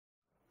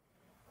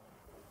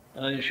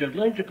I should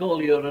like to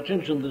call your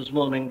attention this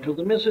morning to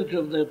the message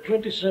of the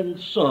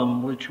 27th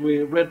Psalm, which we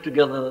read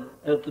together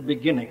at the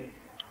beginning.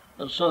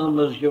 A psalm,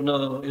 as you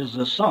know, is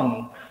a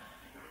song,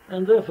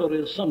 and therefore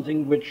is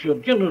something which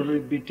should generally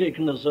be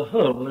taken as a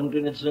whole and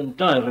in its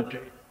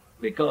entirety,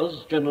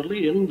 because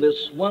generally in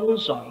this one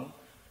song,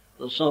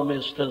 the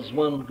psalmist has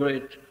one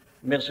great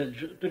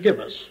message to give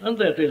us, and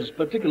that is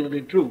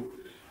particularly true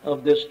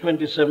of this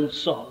 27th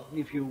Psalm.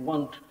 If you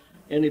want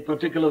any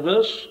particular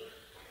verse,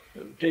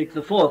 take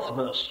the 4th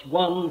verse.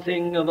 One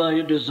thing have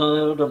I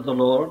desired of the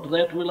Lord,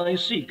 that will I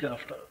seek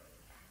after,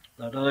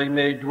 that I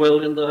may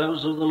dwell in the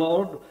house of the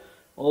Lord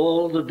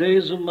all the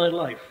days of my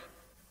life,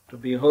 to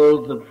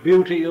behold the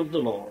beauty of the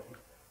Lord,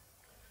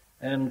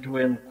 and to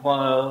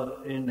inquire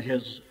in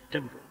his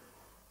temple.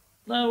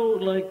 Now,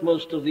 like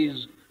most of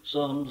these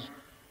psalms,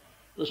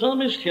 the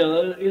psalmist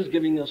here is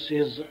giving us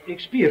his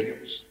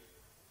experience.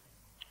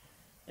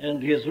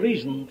 And his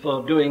reason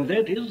for doing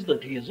that is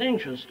that he is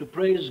anxious to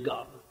praise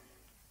God.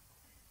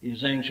 He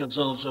is anxious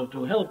also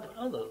to help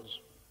others.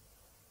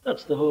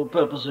 That's the whole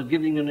purpose of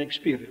giving an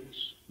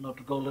experience, not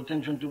to call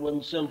attention to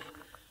oneself,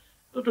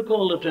 but to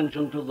call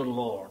attention to the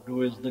Lord,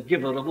 who is the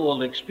giver of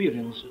all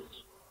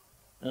experiences,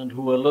 and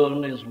who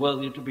alone is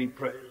worthy to be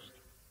praised.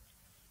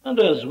 And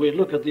as we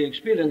look at the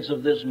experience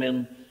of this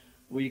man,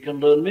 we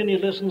can learn many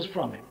lessons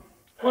from him.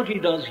 What he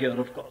does here,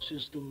 of course,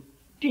 is to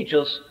teach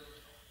us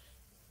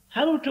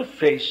how to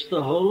face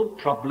the whole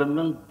problem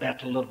and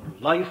battle of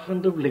life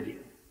and of living.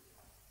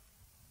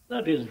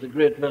 That is the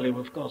great value,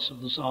 of course,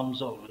 of the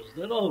Psalms always.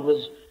 They're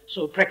always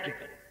so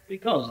practical,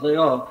 because they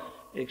are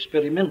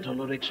experimental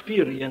or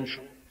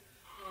experiential.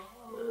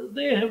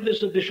 They have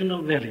this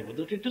additional value,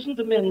 that it isn't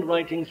a man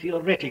writing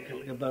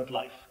theoretically about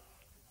life,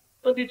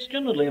 but it's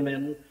generally a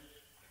man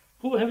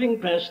who, having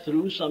passed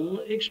through some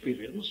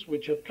experience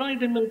which have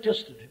tried him and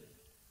tested him,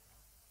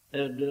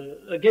 had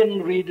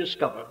again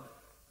rediscovered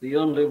the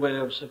only way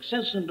of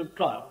success and of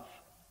triumph,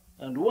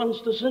 and wants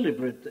to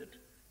celebrate that,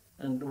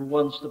 and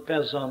wants to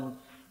pass on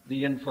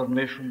the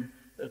information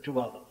to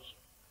others.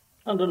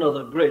 And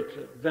another great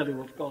value,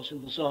 of course,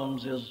 in the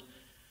Psalms is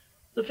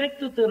the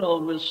fact that they're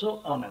always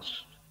so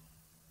honest.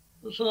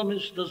 The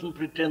psalmist doesn't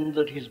pretend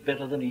that he's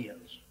better than he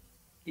is.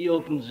 He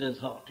opens his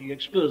heart. He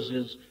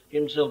exposes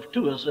himself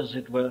to us, as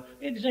it were,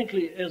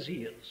 exactly as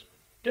he is.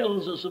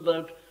 Tells us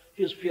about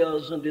his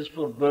fears and his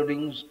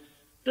forebodings,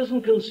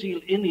 doesn't conceal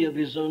any of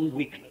his own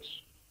weakness.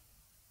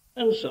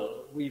 And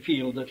so we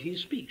feel that he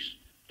speaks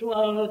to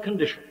our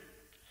condition.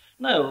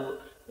 Now,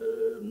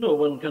 no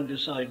one can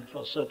decide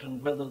for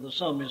certain whether the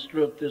psalmist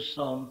wrote this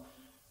psalm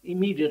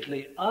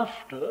immediately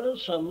after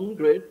some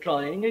great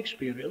trying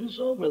experience,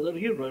 or whether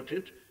he wrote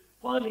it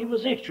while he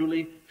was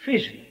actually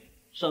facing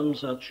some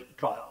such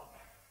trial.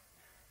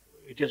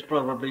 It is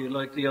probably,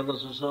 like the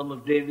others, a psalm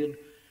of David,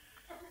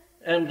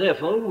 and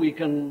therefore we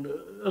can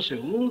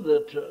assume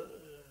that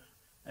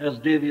as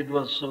David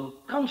was so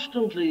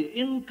constantly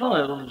in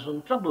trials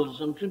and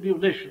troubles and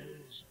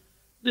tribulations,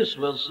 this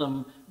was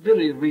some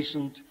very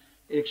recent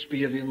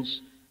experience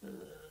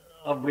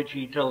of which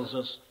he tells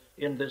us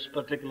in this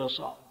particular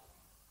psalm.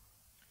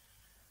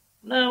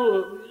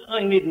 Now,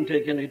 I needn't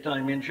take any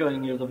time in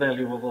showing you the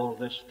value of all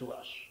this to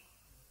us,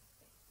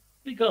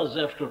 because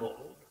after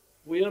all,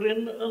 we are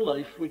in a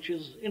life which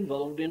is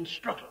involved in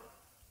struggle.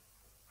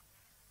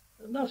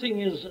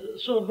 Nothing is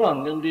so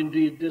wrong and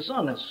indeed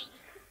dishonest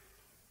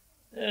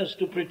as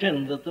to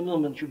pretend that the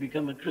moment you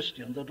become a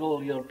Christian that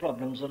all your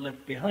problems are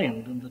left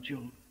behind and that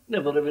you'll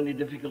never have any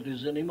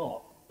difficulties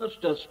anymore. That's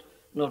just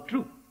not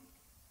true.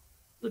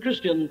 The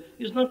Christian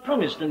is not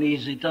promised an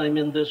easy time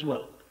in this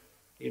world.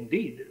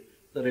 Indeed,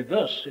 the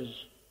reverse is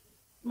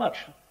much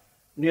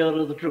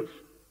nearer the truth.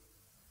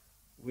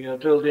 We are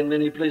told in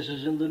many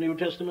places in the New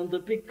Testament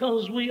that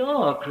because we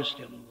are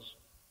Christians,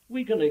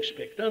 we can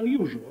expect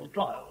unusual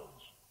trials,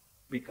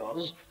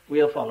 because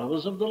we are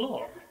followers of the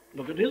Lord.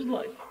 Look at his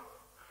life.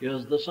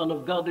 Here's the Son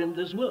of God in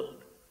this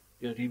world.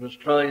 Yet he was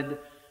tried,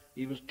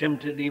 he was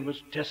tempted, he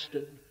was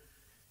tested.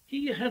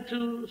 He had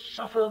to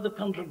suffer the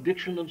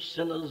contradiction of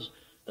sinners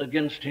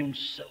against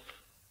himself.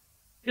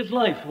 His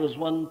life was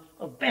one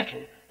of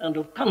battle and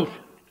of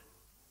conflict.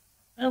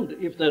 And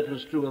if that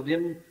was true of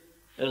him,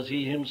 as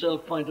he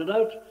himself pointed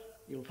out,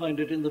 you'll find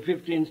it in the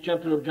 15th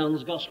chapter of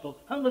John's Gospel,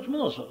 how much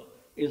more so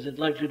is it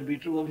likely to be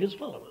true of his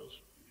followers?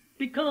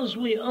 Because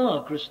we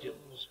are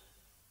Christians,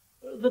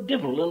 the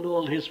devil and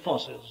all his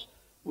forces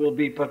will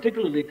be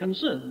particularly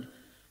concerned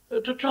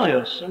to try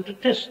us and to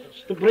test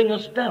us, to bring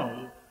us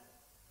down,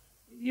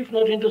 if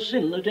not into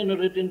sin, at any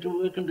rate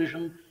into a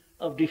condition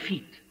of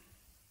defeat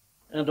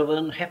and of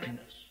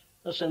unhappiness,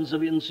 a sense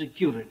of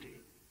insecurity,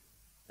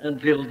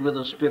 and filled with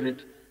a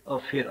spirit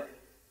of fear.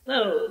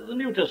 Now, the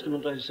New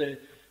Testament, I say,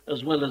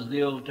 as well as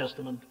the Old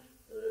Testament,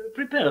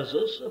 prepares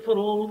us for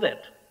all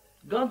that.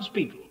 God's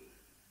people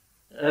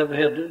have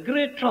had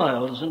great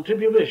trials and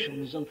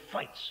tribulations and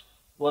fights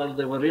while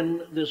they were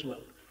in this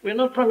world. We're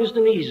not promised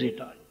an easy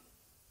time.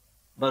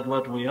 But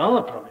what we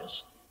are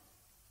promised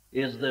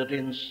is that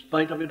in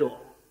spite of it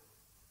all,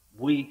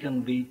 we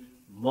can be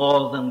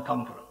more than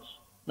conquerors.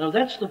 Now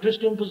that's the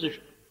Christian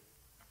position.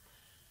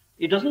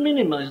 It doesn't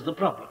minimize the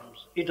problems.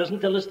 It doesn't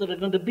tell us there are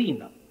going to be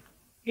none.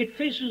 It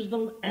faces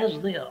them as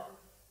they are.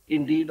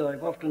 Indeed,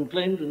 I've often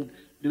claimed, and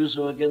do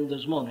so again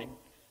this morning,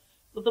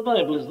 that the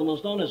Bible is the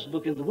most honest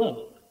book in the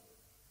world.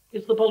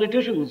 It's the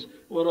politicians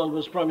who are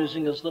always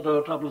promising us that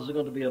our troubles are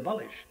going to be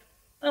abolished,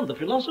 and the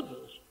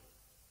philosophers,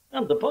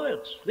 and the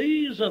poets.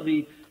 These are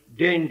the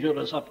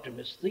dangerous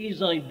optimists,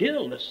 these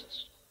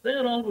idealists.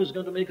 They're always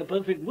going to make a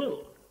perfect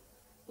world.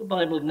 The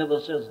Bible never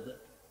says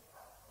that.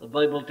 The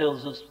Bible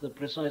tells us the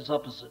precise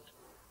opposite,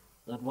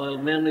 that while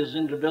man is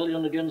in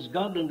rebellion against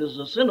God and is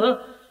a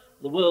sinner,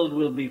 the world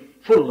will be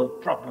full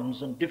of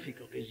problems and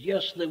difficulties.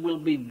 Yes, there will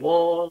be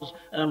wars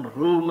and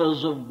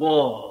rumors of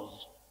wars.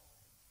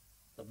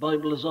 The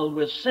Bible has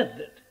always said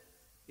that.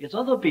 It's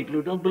other people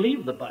who don't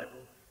believe the Bible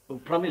who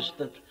promise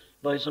that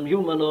by some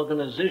human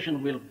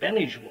organization we'll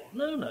banish war.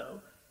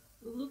 No.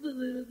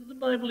 The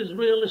Bible is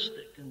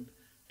realistic and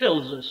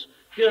tells us,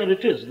 here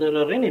it is, there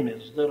are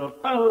enemies, there are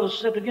powers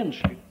set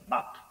against you,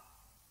 but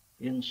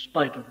in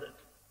spite of that,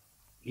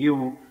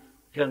 you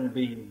can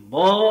be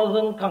more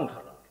than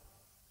conqueror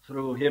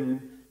through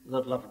him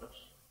that loved us.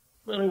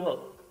 Very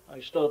well. I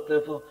start,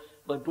 therefore,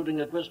 by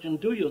putting a question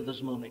to you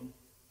this morning.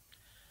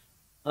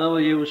 How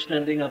are you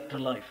standing up to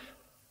life?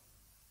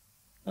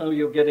 How are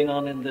you getting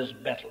on in this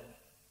battle?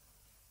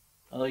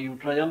 Are you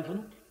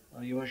triumphant?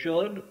 Are you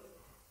assured?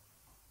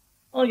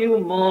 Are you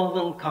more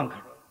than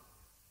conqueror?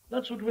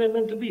 That's what we're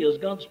meant to be as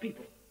God's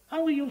people.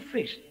 How are you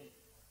facing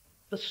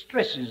the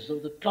stresses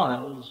and the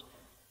trials,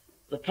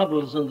 the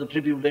troubles and the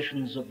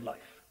tribulations of life?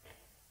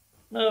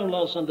 Now,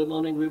 last Sunday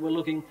morning we were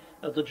looking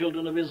at the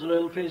children of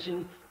Israel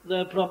facing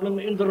their problem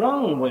in the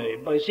wrong way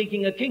by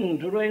seeking a king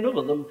to reign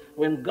over them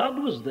when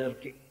God was their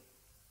king.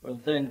 Well,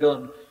 thank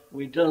God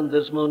we turned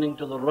this morning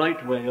to the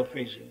right way of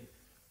facing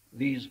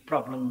these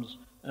problems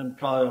and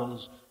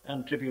trials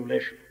and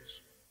tribulations.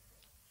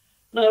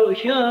 Now,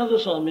 here the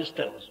psalmist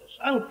tells us,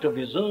 out of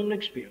his own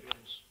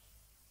experience,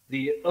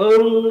 the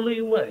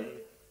only way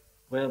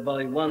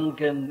whereby one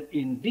can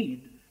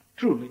indeed,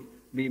 truly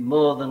be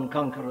more than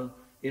conqueror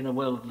in a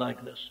world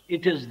like this.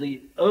 It is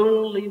the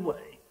only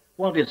way.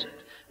 What is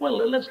it? Well,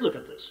 let's look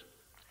at this.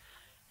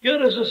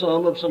 Here is a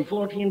psalm of some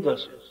 14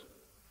 verses,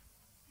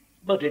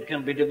 but it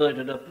can be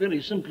divided up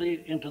very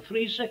simply into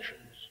 3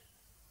 sections,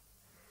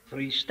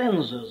 3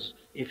 stanzas,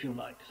 if you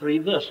like, 3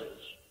 verses.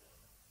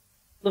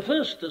 The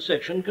first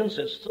section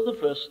consists of the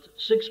first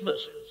 6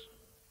 verses.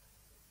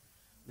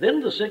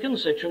 Then the second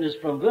section is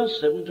from verse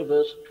 7 to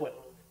verse 12.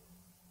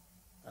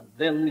 And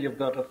then you've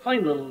got a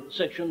final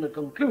section, a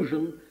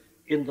conclusion,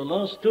 in the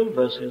last 2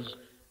 verses,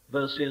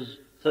 verses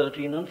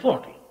 13 and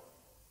 14.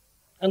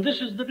 And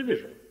this is the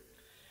division.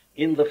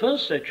 In the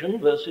first section,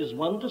 verses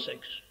 1 to 6,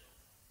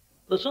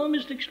 the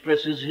psalmist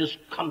expresses his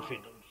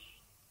confidence,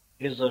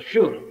 his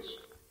assurance.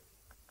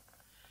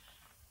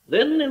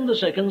 Then in the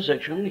second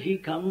section, he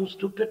comes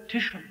to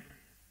petition,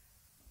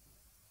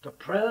 to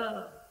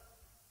prayer,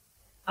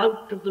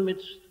 out of the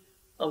midst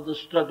of the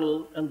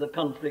struggle and the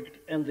conflict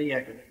and the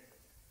agony.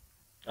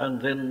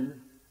 And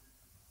then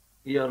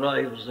he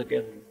arrives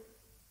again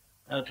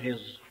at his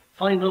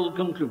final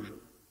conclusion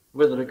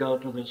with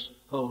regard to this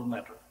whole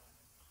matter.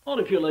 Or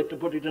if you like to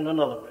put it in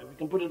another way, we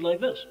can put it like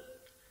this.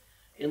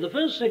 In the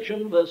first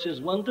section,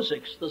 verses 1 to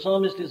 6, the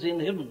psalmist is in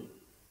heaven.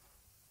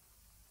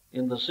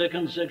 In the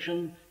second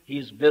section, he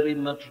is very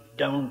much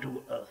down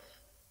to earth.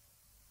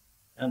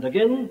 And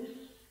again,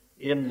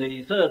 in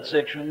the third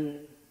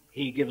section,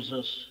 he gives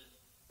us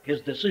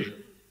his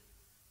decision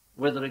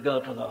with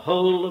regard to the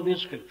whole of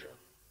his future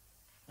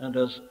and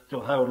as to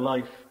how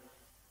life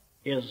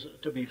is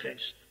to be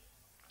faced.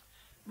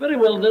 Very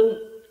well then,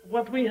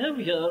 what we have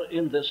here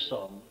in this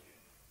psalm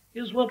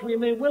is what we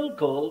may well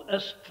call a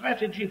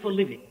strategy for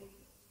living.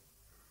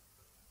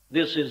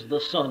 This is the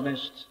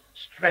psalmist's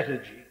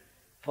strategy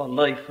for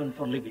life and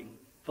for living,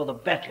 for the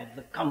battle,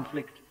 the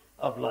conflict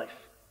of life.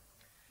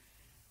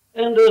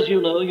 And as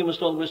you know, you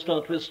must always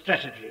start with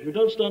strategy. You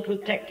don't start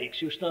with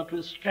tactics, you start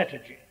with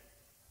strategy.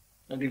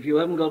 And if you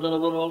haven't got an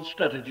overall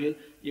strategy,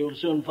 you'll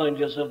soon find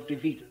yourself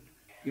defeated.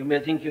 You may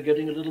think you're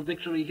getting a little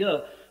victory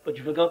here, but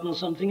you've forgotten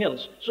something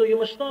else. So you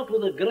must start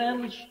with a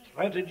grand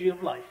strategy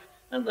of life.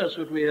 And that's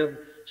what we have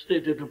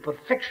stated to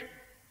perfection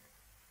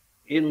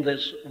in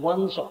this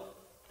one psalm.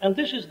 And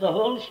this is the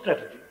whole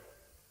strategy.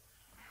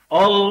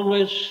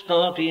 Always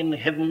start in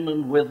heaven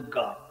and with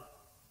God.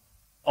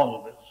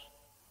 Always.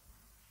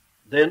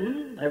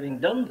 Then, having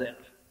done that,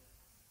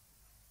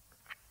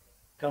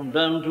 come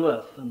down to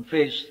earth and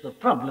face the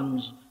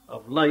problems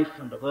of life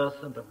and of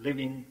earth and of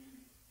living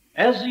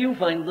as you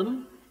find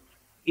them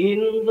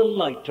in the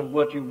light of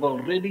what you've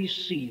already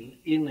seen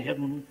in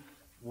heaven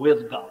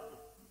with God.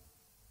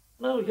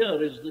 Now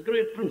here is the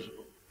great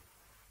principle.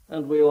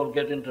 And we all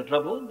get into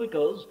trouble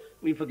because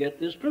we forget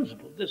this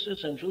principle, this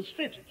essential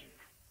strategy.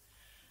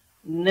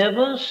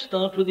 Never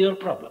start with your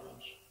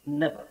problems.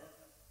 Never.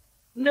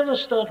 Never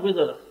start with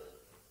earth.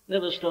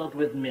 Never start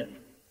with men.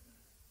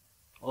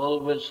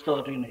 Always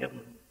start in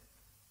heaven.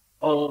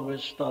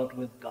 Always start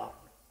with God.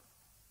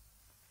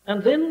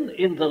 And then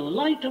in the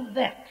light of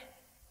that,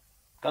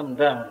 come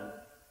down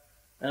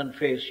and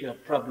face your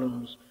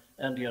problems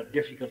and your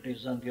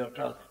difficulties and your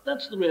trials.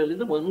 That's really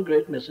the one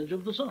great message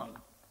of the psalm.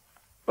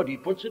 But he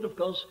puts it, of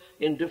course,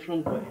 in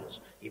different ways.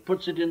 He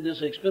puts it in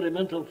this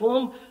experimental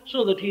form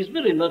so that he's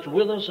very much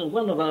with us and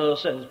one of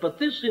ourselves. But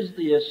this is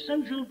the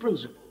essential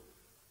principle.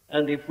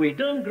 And if we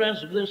don't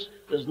grasp this,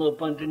 there's no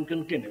point in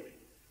continuing.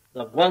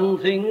 The one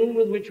thing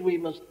with which we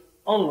must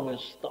always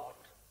start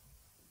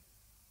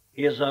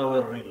is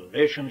our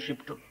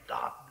relationship to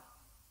God.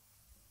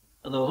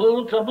 And the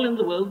whole trouble in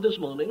the world this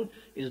morning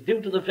is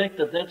due to the fact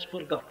that that's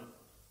forgotten.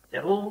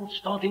 They're all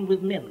starting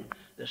with men.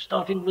 They're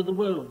starting with the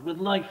world, with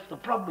life, the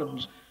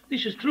problems.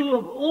 This is true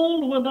of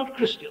all who are not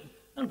Christian,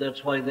 and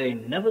that's why they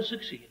never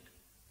succeed.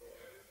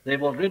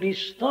 They've already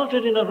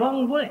started in a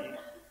wrong way,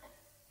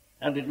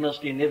 and it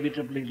must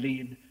inevitably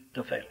lead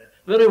to failure.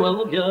 Very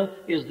well, here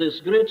is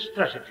this great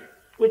strategy,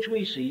 which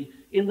we see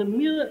in the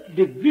mere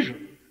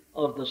division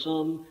of the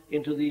psalm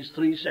into these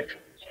three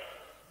sections.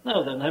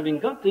 Now then, having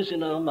got this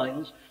in our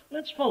minds,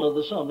 let's follow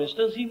the psalmist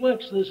as he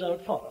works this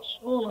out for us.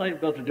 All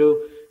I've got to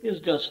do is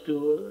just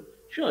to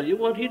show you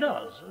what he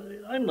does.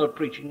 I'm not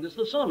preaching this.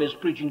 The psalmist is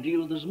preaching to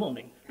you this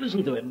morning.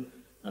 Listen to him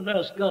and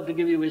ask God to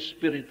give you his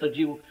spirit that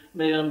you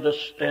may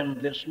understand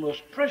this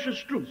most precious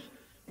truth,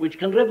 which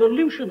can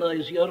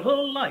revolutionize your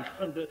whole life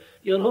and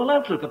your whole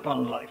outlook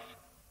upon life.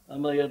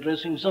 Am I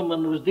addressing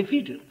someone who is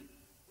defeated,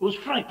 who is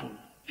frightened,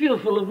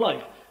 fearful of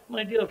life?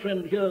 My dear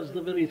friend, here's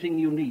the very thing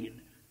you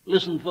need.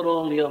 Listen for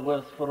all your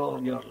worth, for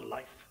all your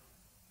life.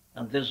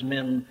 And this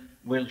man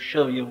will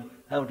show you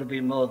how to be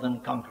more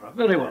than conqueror.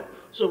 Very well.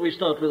 So we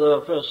start with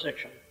our first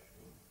section.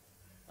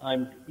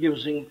 I'm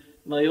using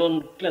my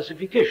own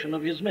classification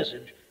of his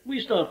message. We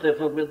start,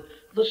 therefore, with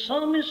the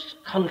psalmist's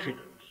confidence.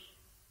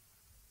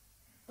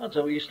 That's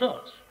how he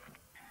starts.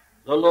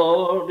 The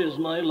Lord is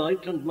my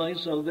light and my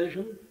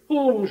salvation.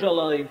 Whom shall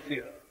I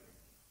fear?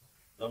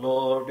 The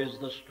Lord is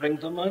the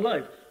strength of my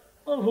life.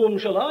 Of whom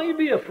shall I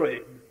be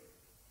afraid?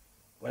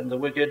 When the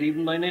wicked,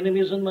 even mine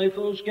enemies and my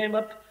foes, came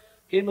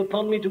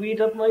upon me to eat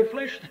up my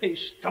flesh, they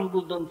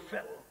stumbled and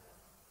fell.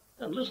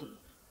 And listen,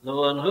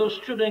 though an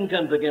host should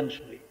encamp against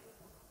me,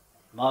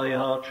 my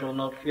heart shall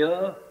not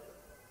fear.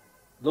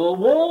 Though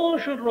war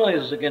should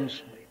rise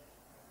against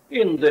me,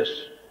 in this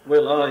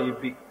will I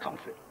be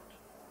confident.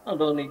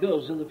 And on he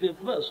goes in the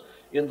 5th verse.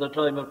 In the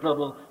time of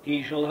trouble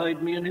he shall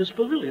hide me in his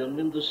pavilion.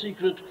 In the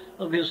secret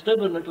of his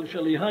tabernacle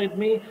shall he hide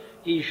me.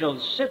 He shall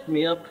set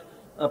me up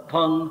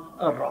upon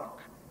a rock.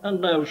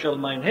 And now shall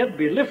mine head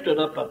be lifted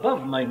up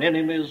above mine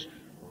enemies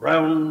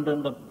round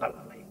and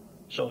about me.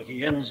 So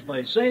he ends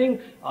by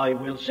saying, I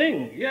will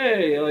sing,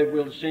 yea, I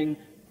will sing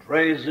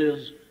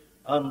praises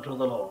unto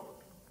the Lord.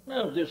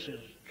 Now this is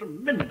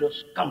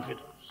tremendous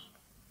confidence.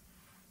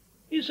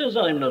 He says,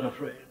 I'm not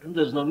afraid, and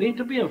there's no need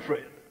to be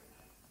afraid.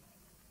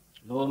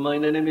 Though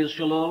mine enemies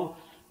shall all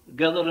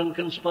gather and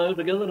conspire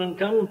together and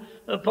come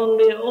upon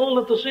me all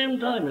at the same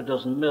time, it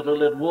doesn't matter,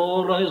 let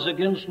war rise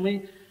against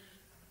me,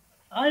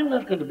 I'm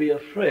not going to be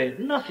afraid.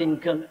 Nothing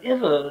can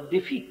ever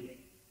defeat me,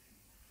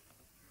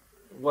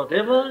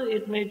 whatever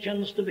it may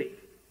chance to be.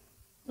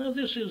 Now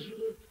this is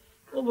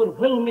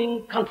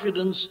overwhelming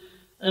confidence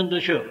and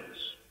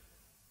assurance.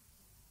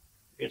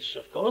 It's,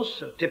 of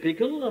course,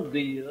 typical of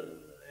the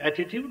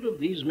attitude of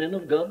these men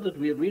of God that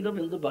we read of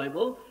in the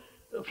Bible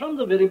from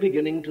the very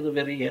beginning to the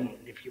very end.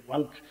 If you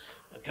want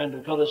a kind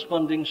of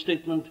corresponding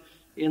statement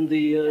in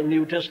the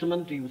New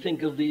Testament, you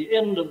think of the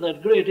end of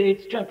that great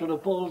 8th chapter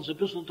of Paul's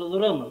epistle to the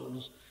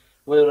Romans,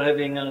 where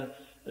having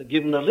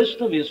given a list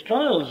of his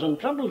trials and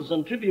troubles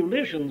and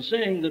tribulations,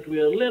 saying that we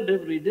are led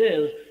every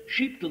day as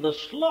sheep to the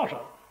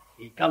slaughter,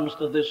 he comes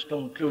to this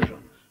conclusion: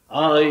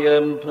 I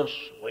am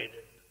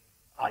persuaded,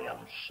 I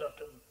am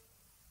certain,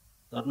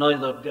 that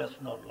neither death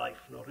nor life,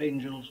 nor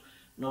angels,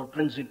 nor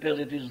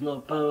principalities,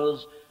 nor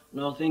powers,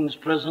 nor things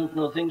present,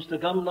 nor things to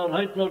come, nor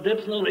height, nor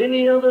depth, nor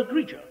any other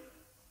creature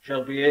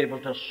shall be able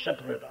to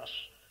separate us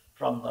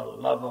from the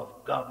love of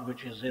God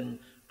which is in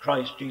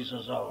Christ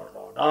Jesus our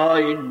Lord.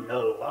 I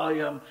know, I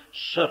am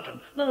certain.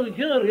 Now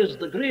here is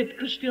the great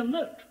Christian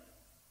note.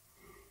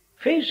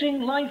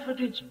 Facing life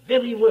at its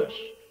very worst,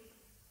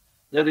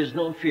 there is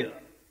no fear,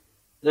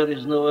 there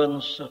is no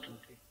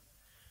uncertainty,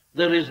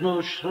 there is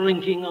no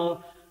shrinking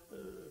or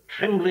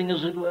trembling,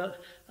 as it were,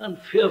 and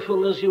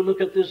fearful as you look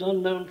at this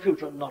unknown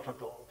future. Not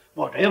at all.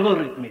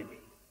 Whatever it may be,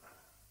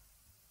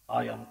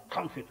 I am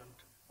confident,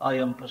 I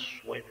am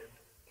persuaded,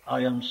 I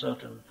am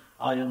certain,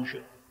 I am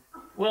sure.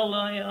 Well,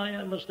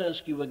 I must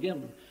ask you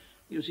again.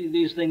 You see,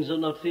 these things are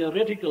not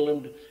theoretical,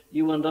 and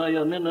you and I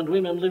are men and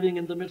women living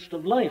in the midst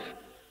of life.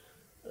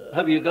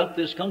 Have you got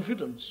this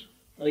confidence?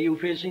 Are you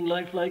facing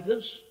life like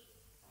this?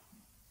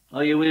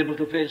 Are you able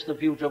to face the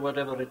future,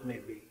 whatever it may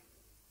be,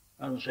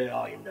 and say,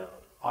 I know,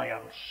 I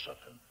am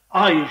certain,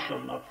 I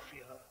shall not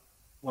fear,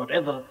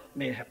 whatever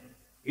may happen.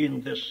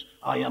 In this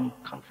I am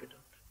confident.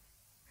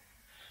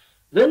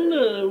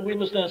 Then we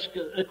must ask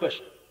a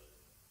question.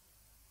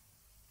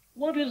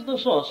 What is the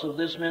source of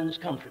this man's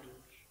confidence?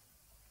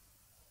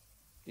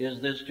 Is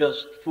this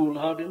just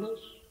foolhardiness?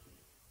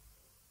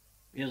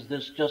 Is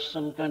this just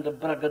some kind of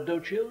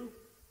braggadocio?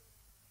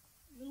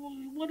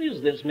 what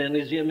is this man?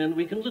 Is he a man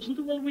we can listen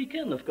to? Well, we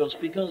can, of course,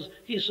 because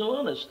he's so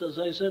honest, as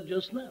I said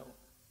just now.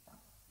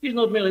 He's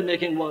not merely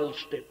making wild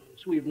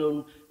statements. We've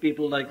known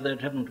people like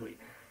that, haven't we?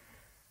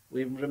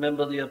 We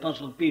remember the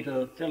Apostle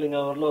Peter telling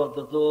our Lord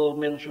that though all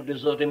men should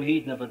desert him,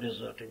 he'd never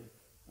desert him.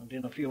 And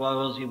in a few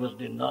hours he was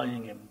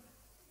denying him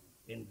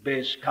in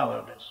base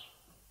cowardice.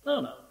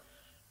 No.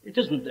 It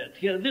isn't that.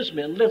 Here, this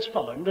man, let's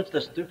follow him, let's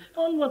listen to him.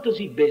 On what does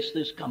he base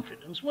this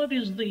confidence? What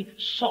is the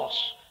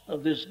source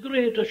of this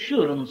great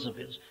assurance of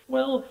his?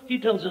 Well, he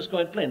tells us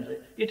quite plainly,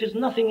 it is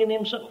nothing in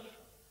himself.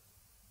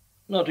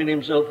 Not in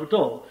himself at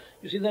all.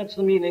 You see, that's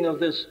the meaning of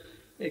this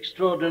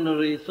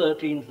extraordinary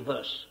 13th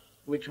verse,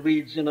 which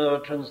reads in our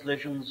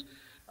translations,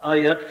 I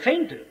had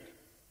fainted,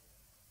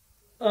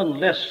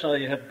 unless I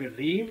had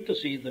believed to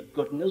see the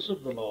goodness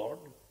of the Lord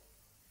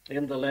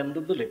in the land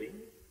of the living.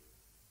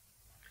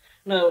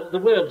 Now, the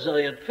words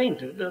I had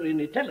fainted are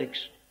in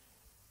italics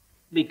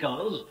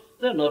because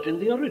they're not in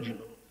the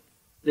original.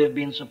 They've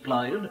been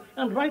supplied,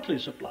 and rightly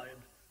supplied,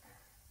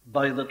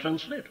 by the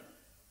translator.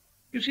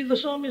 You see, the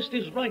psalmist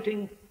is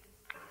writing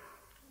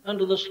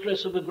under the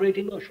stress of a great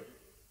emotion.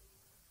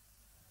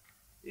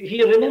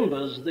 He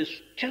remembers this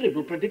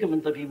terrible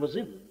predicament that he was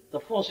in, the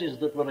forces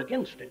that were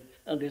against him,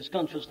 and his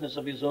consciousness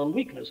of his own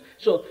weakness.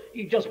 So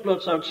he just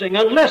blurts out saying,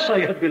 unless I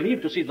had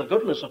believed to see the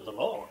goodness of the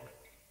Lord.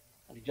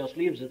 And he just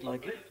leaves it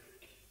like that.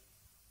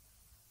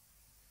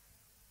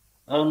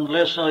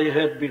 Unless I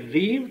had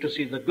believed to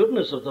see the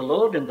goodness of the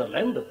Lord in the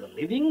land of the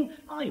living,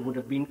 I would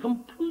have been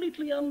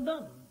completely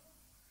undone.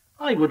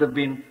 I would have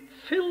been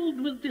filled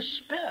with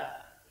despair.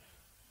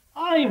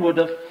 I would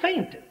have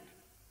fainted.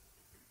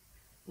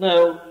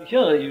 Now,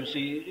 here, you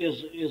see,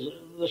 is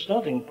the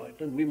starting point,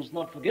 and we must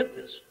not forget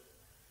this.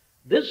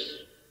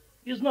 This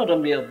is not a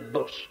mere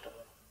boaster,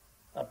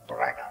 a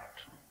braggart.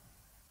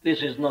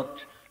 This is not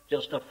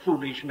just a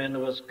foolish man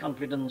who has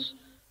confidence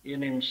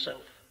in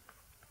himself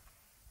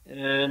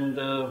and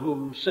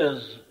who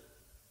says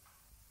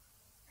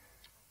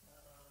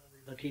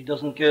that he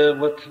doesn't care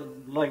what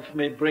life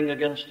may bring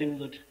against him,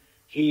 that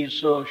he is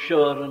so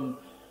sure and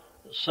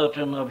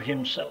certain of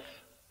himself.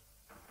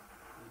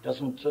 He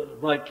doesn't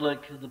write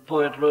like the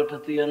poet wrote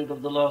at the end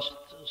of the last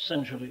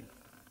century.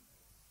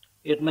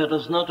 It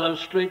matters not how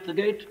straight the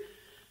gate,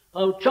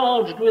 how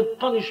charged with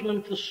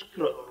punishment the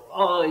scroll.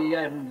 I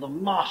am the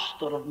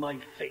master of my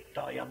fate.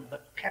 I am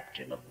the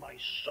captain of my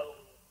soul.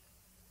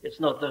 It's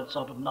not that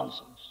sort of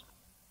nonsense,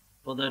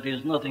 for that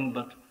is nothing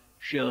but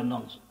sheer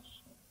nonsense.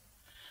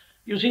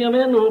 You see, a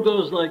man who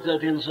goes like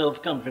that in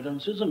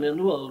self-confidence is a man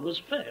who always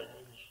fails.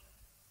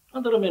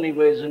 And there are many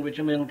ways in which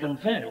a man can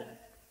fail.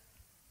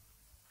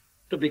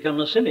 To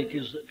become a cynic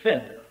is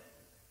failure.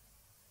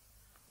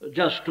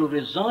 Just to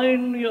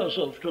resign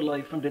yourself to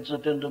life and its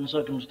attendant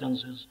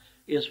circumstances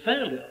is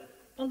failure.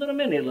 And there are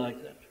many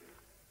like that.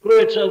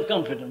 Great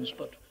self-confidence,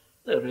 but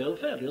they're real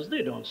failures.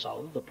 They don't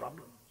solve the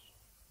problems.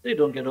 They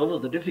don't get over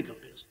the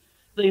difficulties.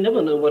 They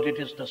never know what it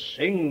is to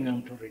sing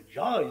and to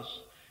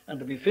rejoice and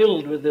to be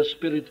filled with the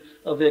spirit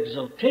of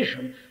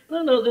exaltation.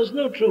 No, there's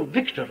no true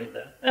victory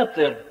there. At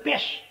their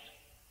best,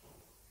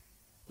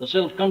 the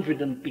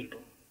self-confident people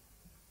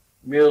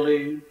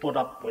merely put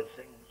up with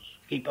things,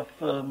 keep a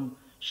firm,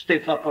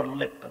 stiff upper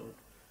lip and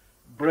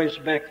brace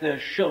back their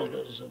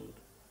shoulders and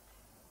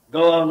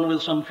go on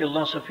with some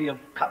philosophy of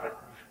courage.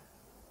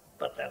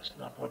 But that's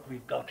not what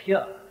we've got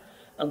here.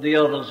 And the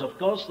others, of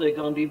course, they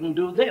can't even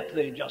do that.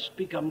 They just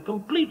become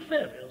complete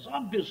failures,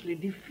 obviously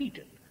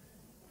defeated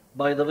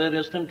by the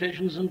various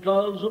temptations and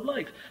trials of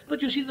life.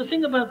 But you see, the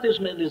thing about this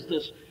man is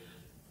this,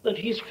 that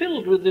he's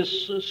filled with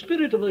this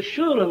spirit of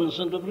assurance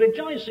and of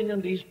rejoicing,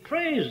 and he's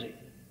praising.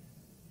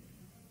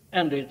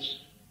 And it's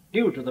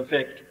due to the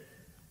fact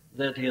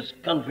that his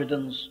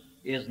confidence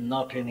is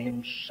not in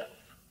himself.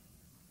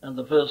 And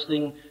the first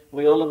thing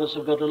we all of us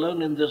have got to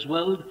learn in this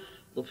world,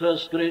 the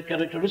first great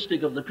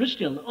characteristic of the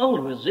Christian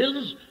always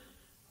is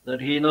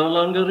that he no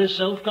longer is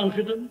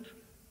self-confident.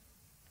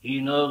 He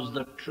knows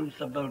the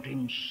truth about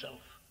himself.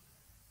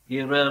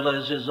 He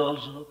realizes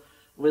also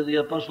with the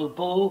Apostle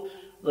Paul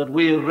that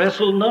we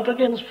wrestle not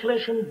against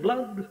flesh and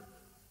blood,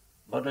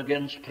 but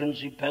against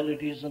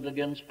principalities and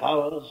against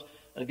powers,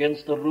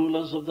 against the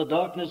rulers of the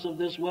darkness of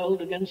this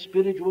world, against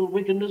spiritual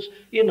wickedness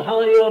in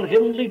higher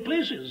heavenly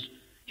places.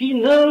 He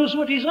knows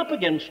what he's up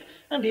against,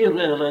 and he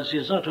realizes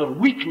his utter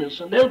weakness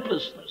and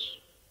helplessness.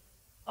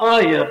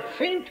 I have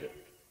fainted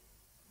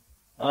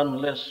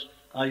unless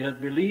I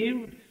had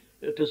believed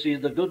to see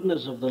the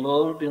goodness of the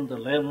Lord in the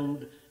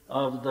land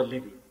of the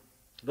living.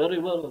 Very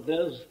well,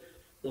 there's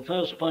the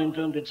first point,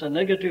 and it's a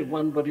negative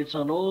one, but it's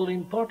an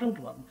all-important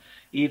one.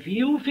 If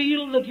you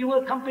feel that you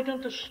are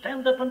competent to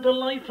stand up into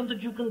life and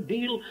that you can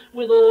deal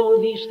with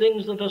all these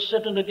things that are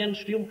set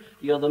against you,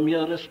 you're the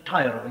merest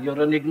tyro.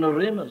 You're an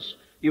ignoramus.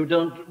 You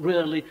don't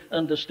really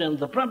understand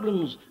the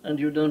problems, and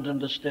you don't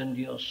understand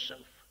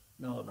yourself.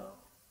 No.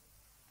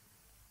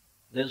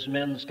 This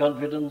man's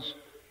confidence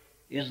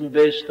isn't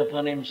based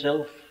upon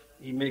himself.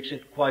 He makes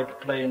it quite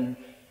plain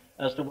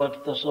as to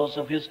what the source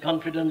of his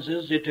confidence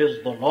is. It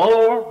is the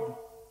Lord.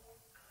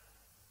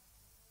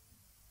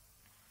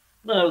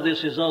 Now,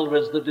 this is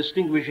always the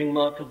distinguishing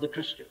mark of the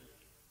Christian.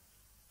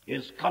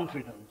 His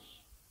confidence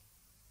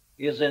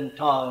is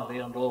entirely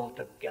and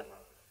altogether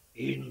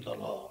in the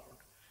Lord.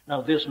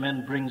 Now, this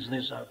man brings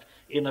this out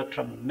in a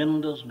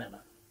tremendous manner.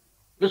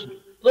 Listen,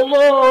 the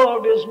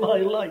Lord is my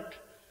light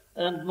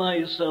and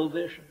my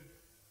salvation.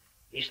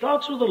 He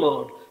starts with the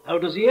Lord. How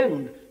does he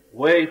end?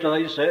 Wait,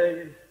 I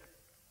say,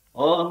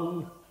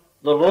 on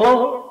the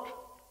Lord.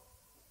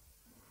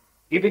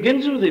 He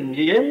begins with him,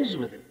 he ends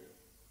with him.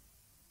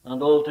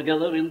 And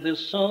altogether in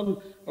this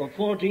psalm of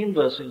 14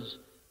 verses,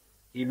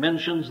 he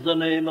mentions the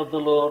name of the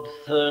Lord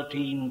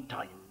 13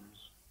 times.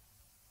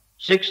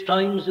 6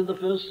 times in the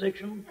first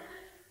section,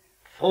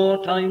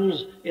 4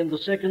 times in the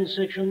second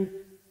section,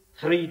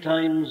 3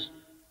 times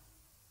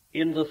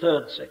in the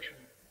third section,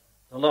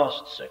 the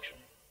last section.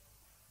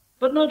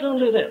 But not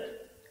only that,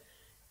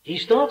 he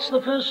starts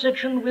the first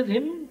section with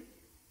him,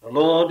 the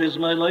Lord is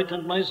my light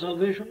and my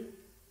salvation.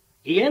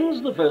 He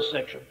ends the first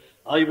section,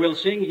 I will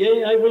sing,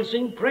 yea, I will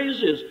sing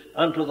praises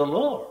unto the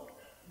Lord.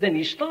 Then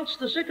he starts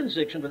the second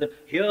section with him,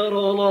 hear,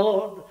 O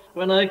Lord,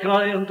 when I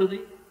cry unto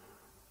thee.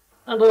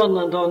 And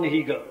on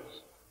he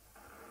goes.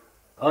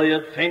 I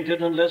had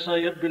fainted unless I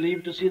had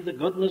believed to see the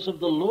goodness of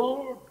the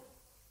Lord.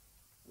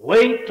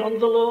 Wait on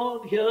the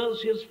Lord.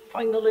 Here's his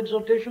final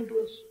exhortation to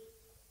us.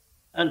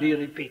 And he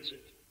repeats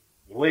it.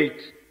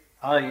 Wait,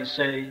 I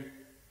say,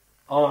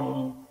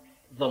 on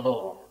the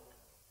Lord.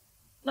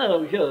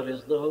 Now here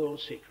is the whole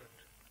secret.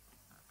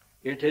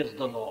 It is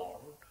the Lord.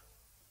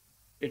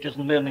 It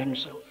isn't man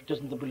himself. It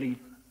isn't the believer.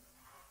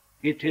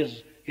 It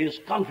is his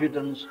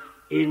confidence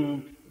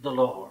in the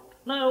Lord.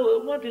 Now,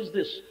 what is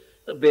this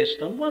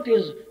based on? What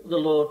is the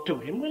Lord to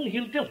him? Well,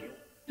 he'll tell you.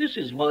 This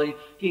is why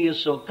he is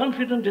so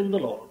confident in the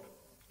Lord.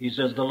 He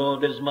says, the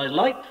Lord is my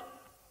light.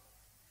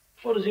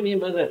 What does he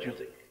mean by that, you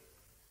think?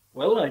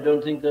 Well, I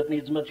don't think that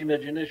needs much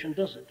imagination,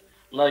 does it?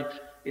 Light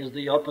is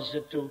the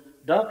opposite to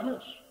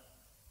darkness.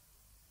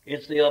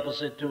 It's the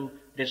opposite to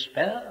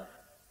despair.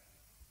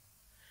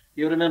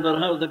 You remember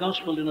how the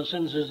gospel, in a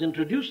sense, is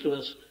introduced to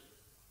us.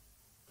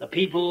 The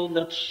people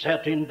that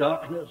sat in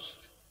darkness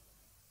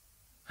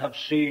have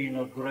seen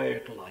a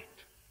great light.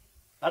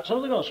 That's how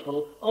the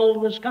gospel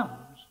always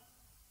comes.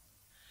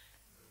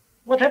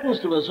 What happens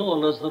to us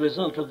all as the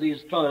result of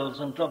these trials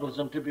and troubles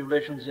and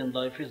tribulations in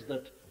life is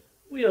that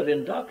we are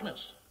in darkness.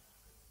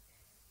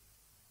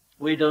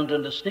 We don't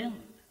understand.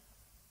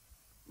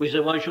 We say,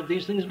 why should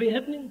these things be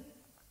happening?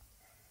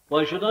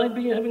 Why should I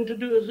be having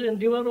to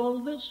endure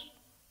all this?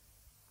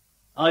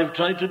 I've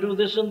tried to do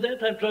this and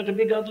that. I've tried to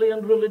be godly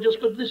and religious,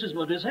 but this is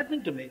what is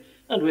happening to me.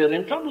 And we're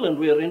in trouble and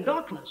we're in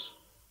darkness.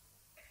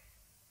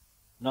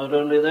 Not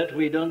only that,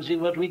 we don't see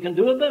what we can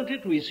do about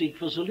it. We seek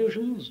for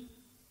solutions.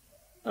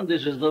 And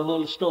this is the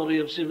whole story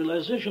of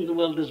civilization. The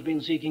world has been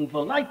seeking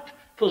for light,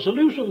 for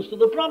solutions to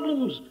the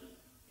problems.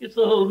 It's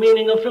the whole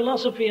meaning of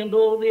philosophy and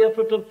all the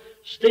effort of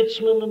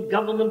statesmen and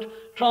government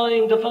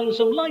trying to find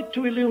some light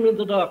to illumine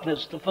the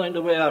darkness, to find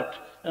a way out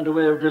and a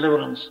way of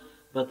deliverance.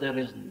 But there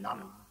is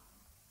none.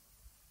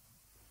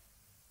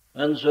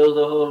 And so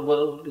the whole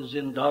world is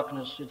in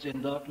darkness. It's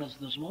in darkness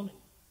this morning.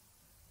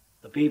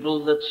 The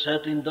people that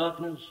sat in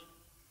darkness,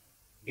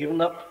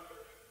 given up.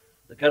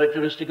 The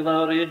characteristic of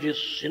our age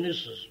is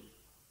cynicism.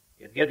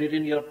 You get it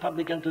in your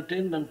public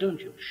entertainment,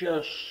 don't you?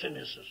 Sheer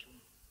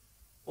cynicism.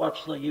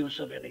 What's the use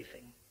of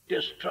anything?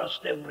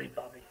 Distrust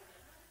everybody.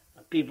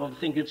 And people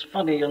think it's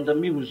funny and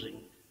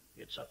amusing.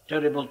 It's a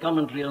terrible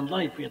commentary on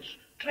life. It's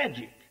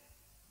tragic.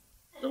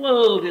 The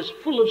world is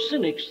full of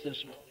cynics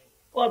this morning.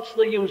 What's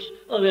the use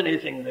of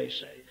anything, they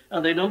say?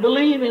 And they don't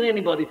believe in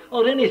anybody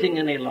or anything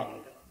any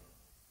longer.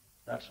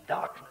 That's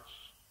darkness.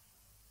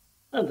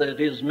 And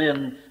that is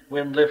man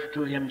when left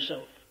to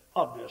himself.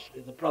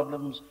 Obviously, the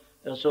problems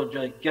are so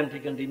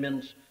gigantic and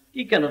immense,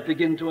 he cannot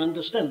begin to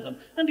understand them.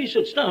 And he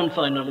sits down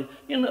finally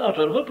in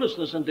utter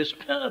hopelessness and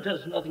despair. It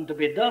has nothing to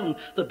be done.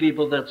 The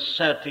people that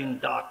sat in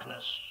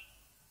darkness.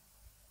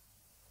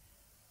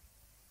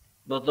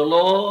 But the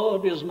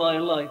Lord is my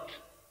light.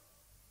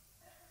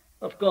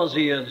 Of course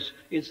he is.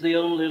 It's the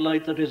only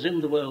light that is in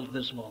the world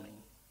this morning.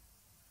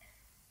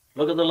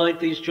 Look at the light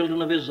these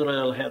children of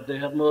Israel had. They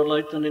had more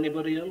light than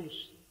anybody else.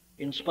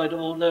 In spite of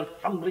all their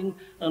fumbling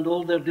and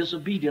all their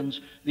disobedience,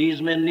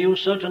 these men knew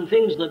certain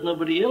things that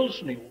nobody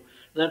else knew.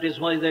 That is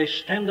why they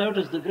stand out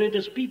as the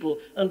greatest people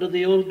under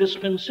the old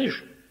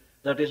dispensation.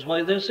 That is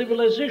why their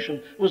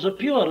civilization was a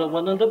purer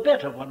one and a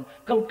better one.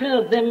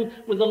 Compare them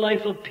with the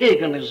life of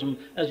paganism,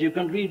 as you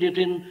can read it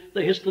in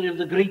the history of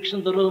the Greeks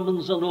and the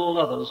Romans and all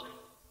others.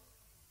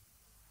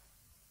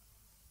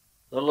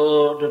 The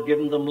Lord had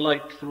given them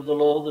light through the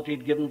law that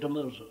he'd given to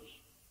Moses.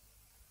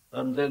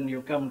 And then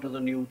you come to the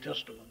New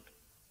Testament.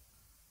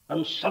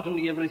 And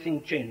suddenly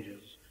everything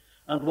changes.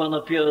 And one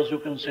appears who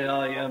can say,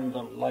 I am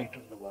the light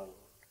of the world.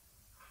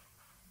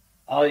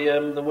 I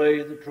am the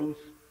way, the truth,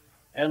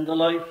 and the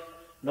life.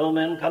 No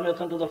man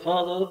cometh unto the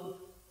Father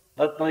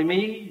but by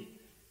me.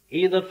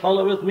 He that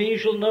followeth me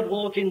shall not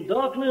walk in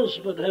darkness,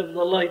 but have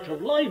the light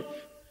of life.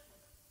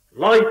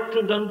 Light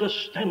and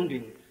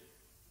understanding.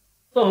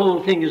 The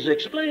whole thing is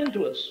explained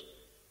to us.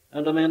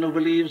 And a man who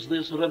believes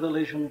this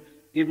revelation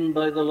given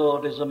by the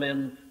Lord is a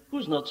man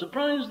who's not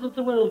surprised that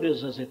the world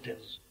is as it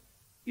is.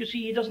 You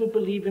see, he doesn't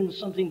believe in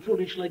something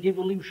foolish like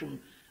evolution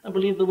and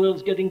believe the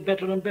world's getting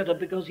better and better,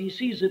 because he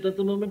sees it at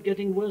the moment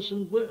getting worse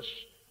and worse.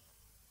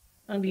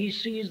 And he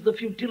sees the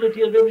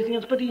futility of everything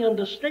else, but he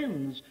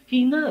understands.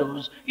 He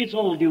knows it's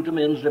all due to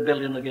man's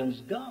rebellion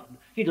against God.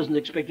 He doesn't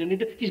expect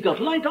anything. He's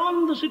got light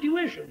on the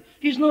situation.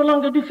 He's no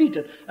longer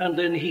defeated. And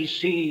then he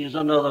sees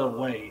another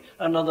way,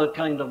 another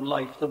kind of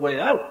life, the way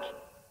out.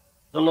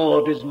 The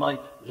Lord is my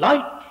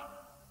light.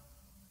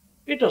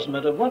 It doesn't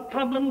matter what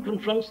problem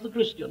confronts the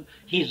Christian.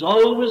 He's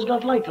always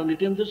got light on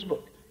it in this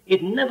book.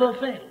 It never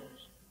fails.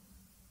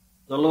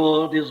 The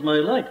Lord is my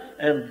light,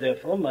 and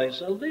therefore my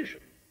salvation,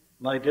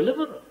 my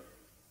deliverer.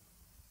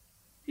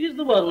 He's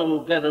the one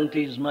who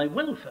guarantees my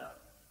welfare.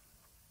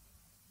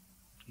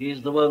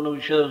 He's the one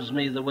who shows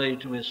me the way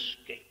to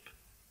escape.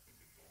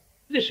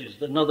 This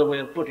is another way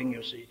of putting,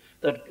 you see,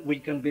 that we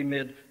can be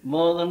made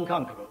more than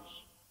conquerors.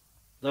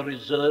 The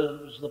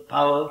reserves, the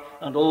power,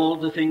 and all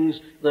the things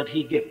that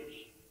he gives.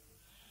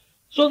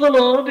 So the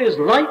Lord is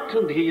light,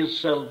 and he is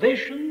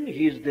salvation,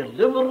 he is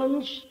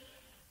deliverance,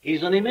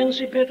 he's an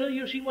emancipator.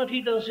 You see, what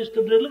he does is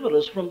to deliver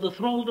us from the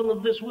thraldom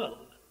of this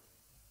world.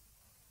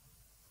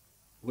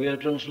 We are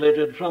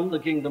translated from the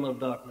kingdom of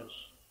darkness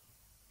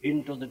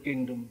into the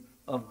kingdom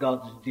of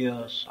God's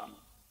dear Son.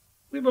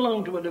 We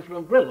belong to a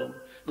different realm.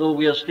 Though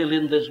we are still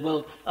in this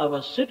world,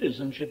 our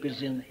citizenship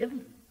is in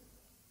heaven.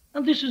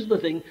 And this is the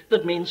thing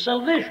that means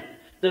salvation.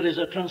 There is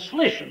a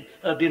translation,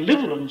 a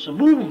deliverance, a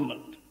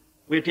movement.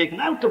 We're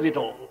taken out of it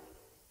all.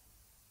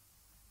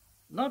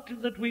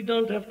 Not that we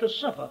don't have to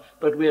suffer,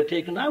 but we are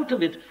taken out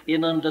of it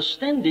in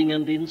understanding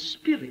and in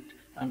spirit,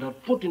 and are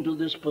put into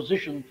this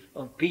position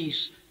of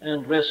peace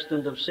and rest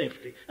and of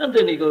safety. And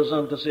then he goes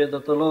on to say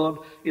that the Lord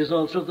is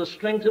also the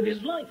strength of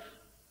his life.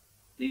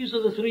 These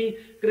are the three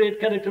great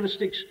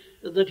characteristics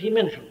that he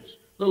mentions.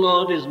 The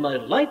Lord is my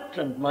light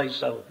and my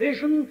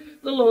salvation.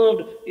 The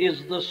Lord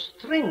is the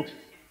strength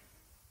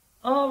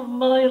of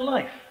my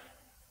life.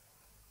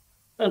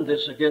 And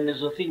this, again,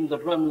 is a theme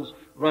that runs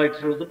right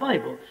through the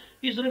Bible.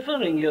 He's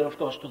referring here, of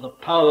course, to the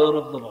power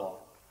of the Lord.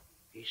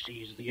 He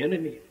sees the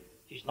enemy.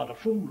 He's not a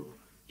fool.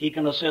 He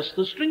can assess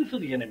the strength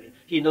of the enemy.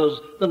 He knows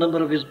the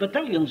number of his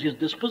battalions, his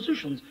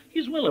dispositions.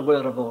 He's well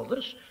aware of all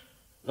this.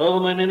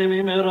 Though mine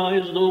enemy may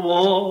rise, though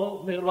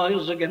war may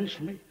rise against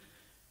me.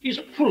 He's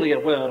fully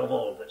aware of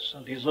all this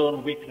and his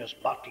own weakness,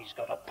 but he's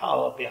got a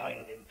power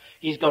behind him.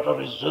 He's got a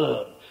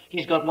reserve.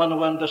 He's got one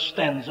who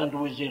understands and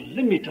who is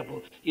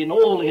illimitable in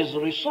all his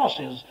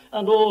resources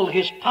and all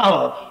his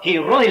power. He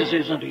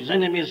rises and his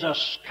enemies are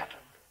scattered.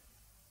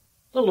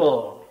 The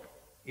Lord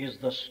is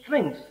the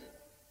strength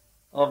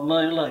of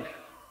my life.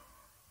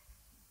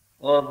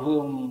 Of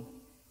whom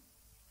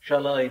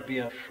shall I be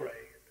afraid?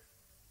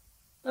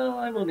 Now,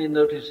 I'm only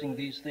noticing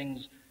these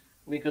things.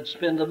 We could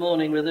spend the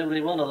morning with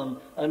every one of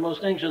them. I'm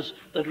most anxious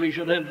that we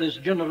should have this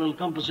general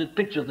composite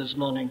picture this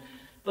morning.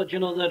 But you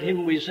know, that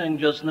hymn we sang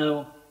just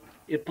now,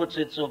 it puts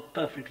it so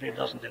perfectly,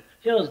 doesn't it?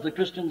 Here's the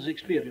Christian's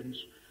experience.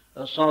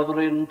 A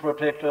sovereign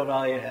protector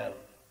I have,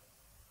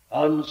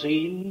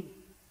 unseen,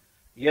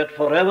 yet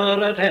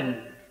forever at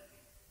hand,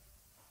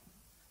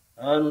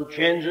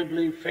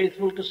 unchangeably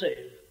faithful to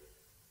save,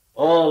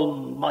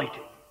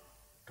 almighty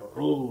to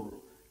rule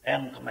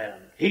and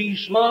command. He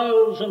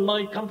smiles and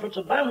my comforts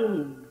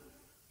abound.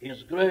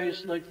 His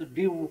grace like the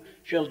dew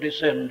shall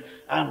descend,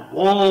 and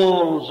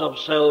walls of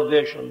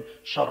salvation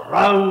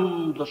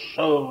surround the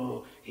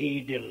soul he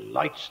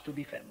delights to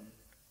defend.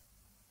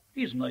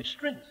 He's my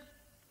strength.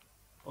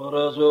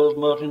 Or as old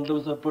Martyn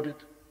Luther put it,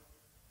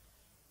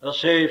 a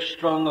safe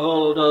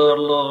stronghold our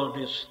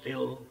Lord is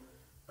still,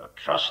 a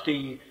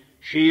trusty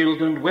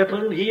shield and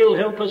weapon, he'll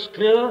help us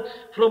clear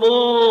from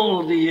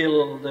all the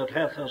ill that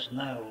hath us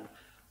now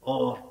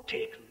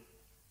o'ertaken.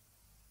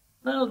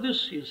 Now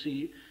this, you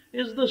see,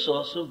 is the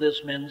source of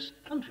this man's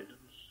confidence.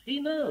 He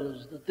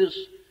knows that this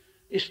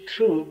is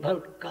true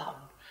about God.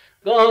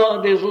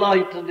 God is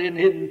light, and in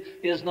him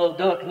is no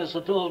darkness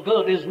at all.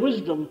 God is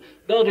wisdom.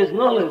 God is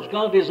knowledge.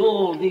 God is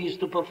all these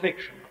to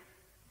perfection.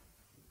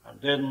 And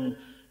then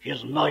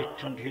his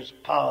might and his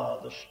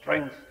power, the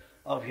strength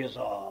of his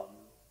arm,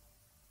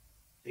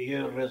 the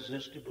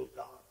irresistible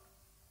God.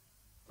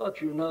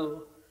 But you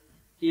know,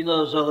 he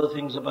knows other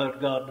things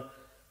about God,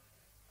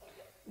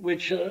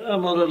 which are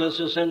more or less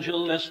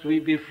essential, lest we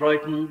be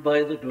frightened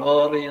by the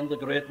glory and the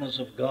greatness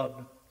of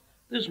God.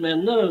 This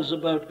man knows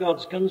about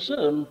God's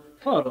concern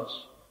for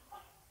us.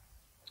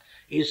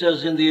 He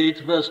says in the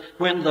 8th verse,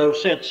 when thou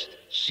saidst,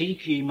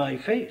 seek ye my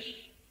face,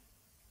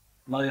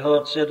 my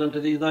heart said unto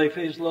thee, thy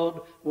face,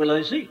 Lord, will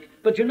I seek.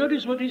 But you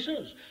notice what he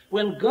says.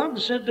 When God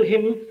said to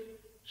him,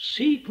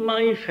 seek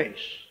my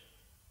face.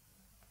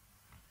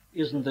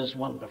 Isn't this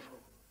wonderful?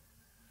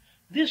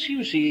 This,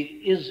 you see,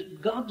 is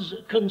God's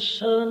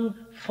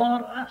concern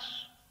for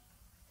us.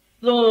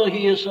 Though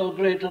he is so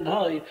great and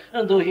high,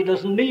 and though he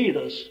doesn't need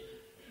us,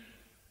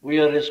 we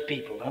are his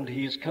people, and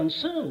he is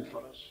concerned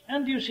for us.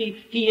 And you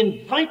see, he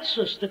invites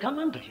us to come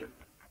unto him.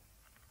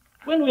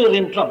 When we're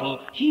in trouble,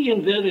 he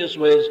in various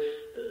ways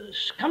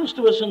comes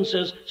to us and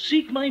says,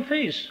 seek my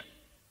face.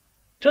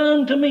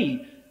 Turn to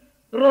me.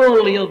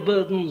 Roll your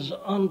burdens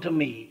onto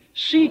me.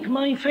 Seek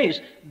my face.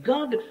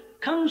 God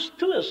comes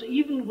to us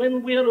even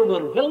when we are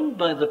overwhelmed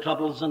by the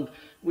troubles and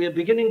we are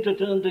beginning to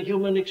turn to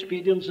human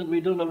expedience and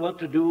we don't know what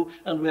to do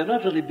and we're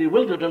utterly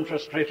bewildered and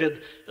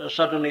frustrated.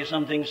 Suddenly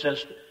something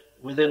says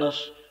within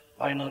us,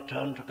 why not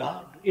turn to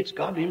God? It's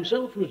God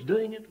himself who's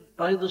doing it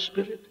by the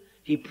Spirit.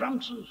 He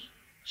prompts us.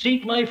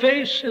 Seek my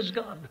face, says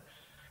God.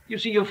 You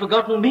see, you've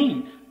forgotten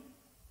me.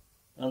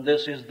 And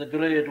this is the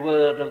great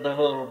word of the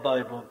whole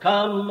Bible.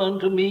 Come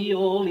unto me,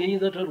 all ye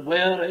that are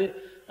weary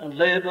and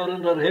labor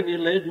and are heavy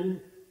laden,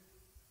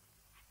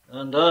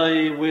 and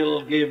I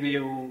will give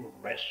you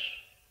rest.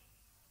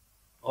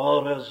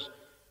 Or as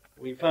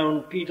we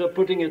found Peter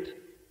putting it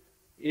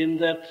in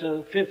that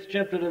 5th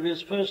chapter of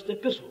his first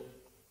epistle,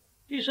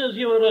 he says,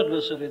 your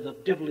adversary, the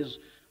devil, is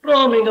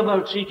roaming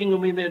about seeking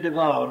whom he may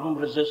devour, whom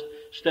resist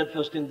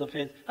steadfast in the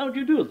faith. How do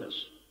you do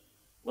this?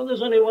 Well,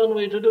 there's only one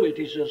way to do it.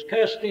 He says,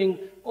 casting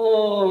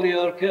all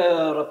your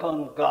care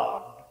upon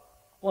God.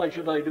 Why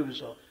should I do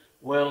so?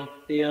 Well,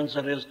 the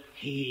answer is,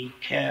 he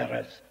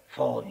careth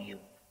for you.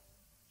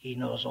 He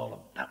knows all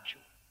about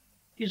you.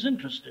 He's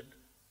interested.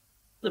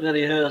 The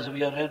very hairs of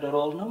your head are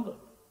all numbered.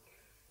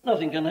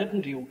 Nothing can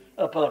happen to you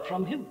apart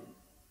from him.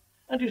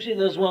 And you see,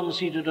 there's one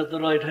seated at the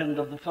right hand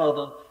of the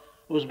Father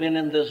who's been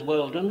in this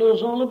world and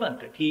knows all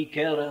about it. He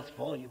careth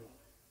for you.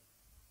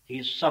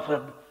 He's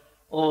suffered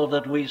all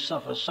that we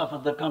suffer,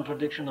 suffered the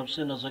contradiction of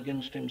sinners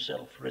against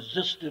himself,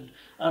 resisted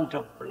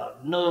unto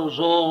blood, knows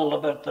all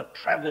about the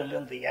travail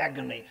and the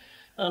agony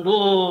and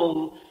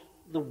all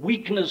the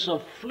weakness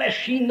of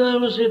flesh. He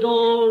knows it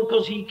all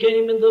because he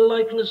came in the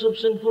likeness of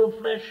sinful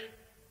flesh.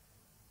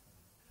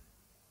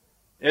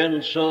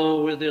 And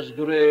so with his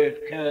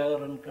great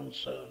care and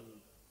concern,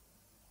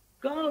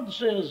 God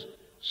says,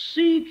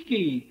 seek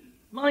ye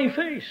my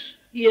face.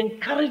 He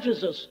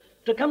encourages us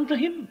to come to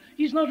him.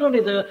 He's not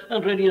only there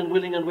and ready and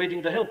willing and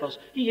waiting to help us,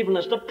 he even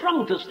has to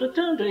prompt us to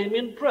turn to him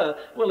in prayer.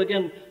 Well,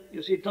 again,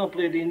 you see,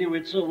 Toplady knew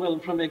it so well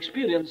from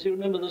experience. You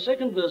remember the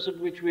second verse of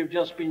which we've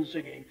just been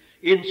singing.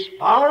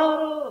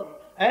 Inspirer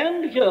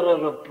and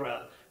hearer of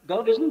prayer.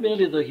 God isn't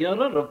merely the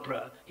hearer of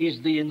prayer.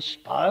 He's the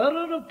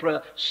inspirer of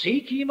prayer.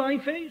 Seek ye my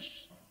face.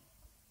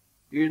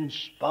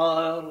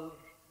 Inspirer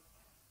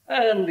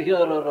and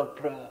hearer of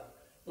prayer.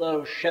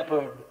 Thou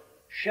shepherd,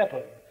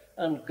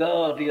 and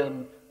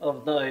guardian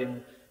of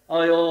thine,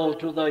 I all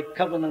to thy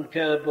covenant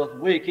care, both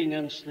waking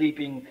and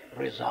sleeping,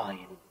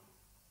 resign.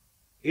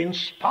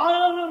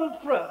 Inspirer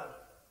of prayer,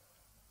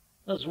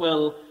 as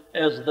well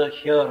as the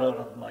hearer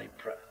of my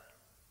prayer.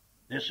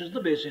 This is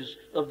the basis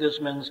of this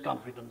man's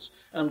confidence.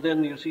 And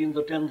then you see in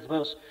the 10th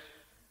verse,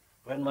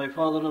 when my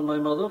father and my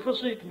mother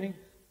forsake me,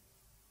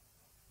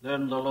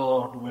 then the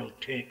Lord will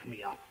take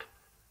me up.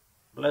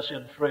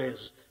 Blessed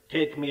phrase,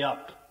 take me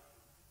up.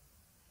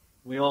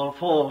 We all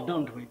fall,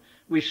 don't we?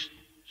 We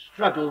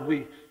struggle,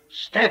 we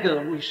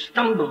stagger, we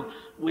stumble,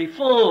 we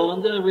fall,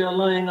 and there we are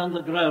lying on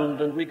the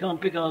ground, and we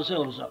can't pick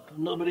ourselves up.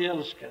 Nobody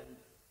else can.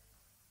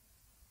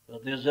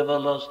 But this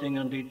everlasting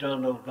and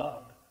eternal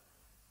God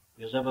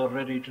is ever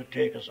ready to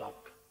take us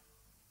up,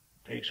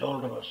 takes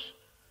hold of us,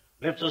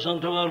 lifts us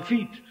onto our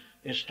feet,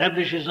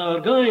 establishes our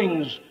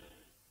goings.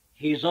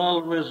 He's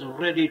always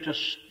ready to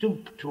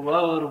stoop to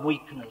our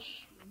weakness,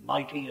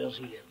 mighty as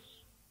he is.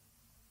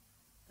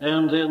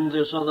 And then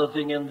this other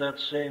thing in that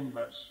same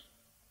verse.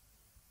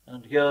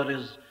 And here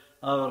is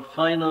our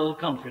final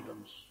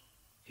confidence,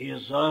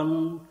 his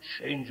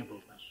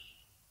unchangeableness.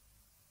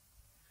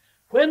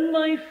 When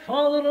my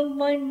father and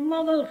my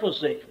mother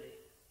forsake me,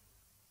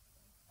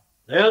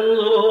 then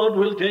the Lord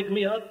will take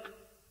me up.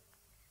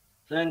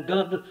 Thank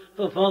God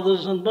for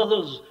fathers and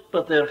mothers,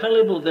 but they're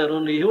fallible, they're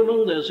only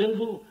human, they're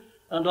sinful,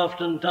 and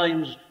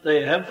oftentimes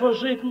they have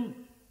forsaken.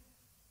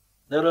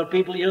 There are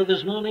people here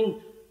this morning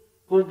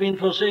who have been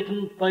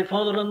forsaken by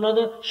father and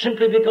mother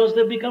simply because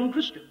they've become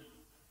Christian.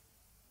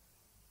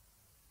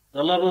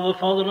 The love of a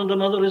father and a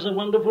mother is a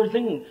wonderful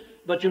thing,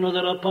 but you know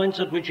there are points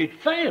at which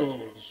it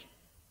fails.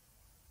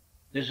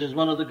 This is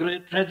one of the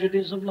great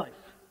tragedies of life.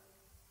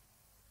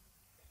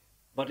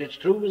 But it's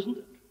true, isn't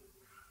it?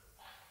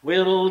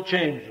 We're all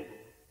changeable.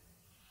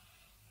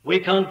 We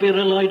can't be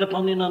relied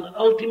upon in an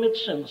ultimate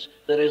sense.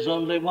 There is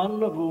only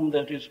one of whom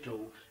that is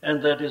true,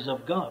 and that is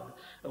of God.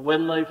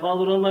 When my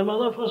father and my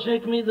mother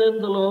forsake me,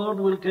 then the Lord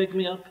will take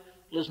me up.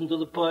 Listen to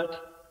the poet.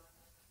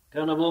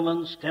 Can a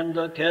woman's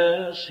tender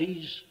care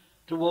cease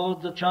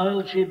toward the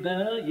child she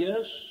bare?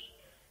 Yes,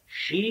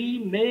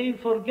 she may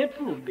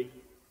forgetful be.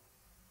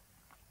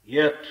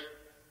 Yet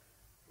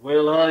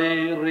will I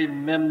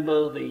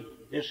remember thee.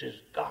 This is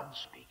God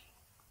speaking.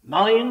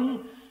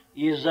 Mine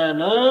is an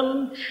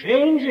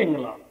unchanging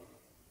love,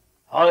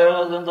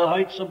 higher than the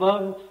heights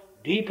above,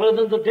 deeper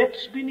than the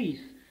depths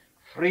beneath,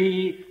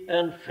 free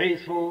and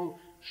faithful,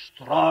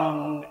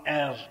 strong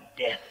as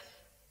death.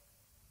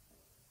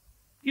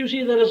 You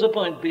see, there is a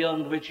point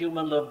beyond which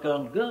human love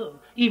can't go,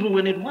 even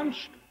when it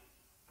wants to.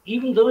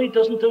 Even though it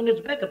doesn't turn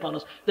its back upon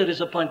us, there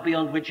is a point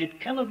beyond which it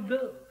cannot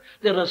go.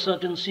 There are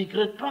certain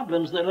secret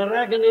problems, there are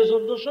agonies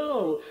of the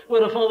soul,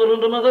 where a father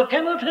and a mother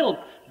cannot help.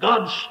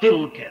 God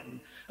still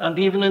can. And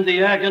even in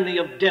the agony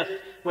of death,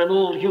 when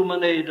all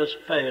human aid has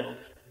failed,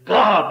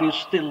 God is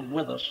still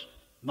with us.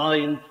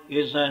 Mine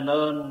is an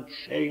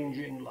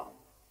unchanging love.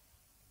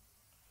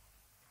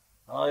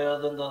 Higher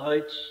than the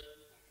heights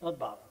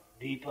above,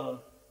 deeper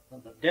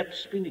than the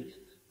depths beneath,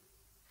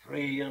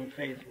 free and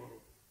faithful,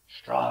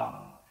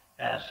 strong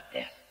as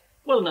death.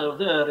 Well, now,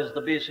 there is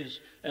the basis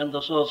and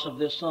the source of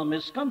this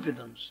psalmist's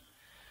confidence.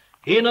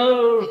 He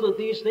knows that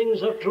these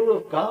things are true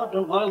of God,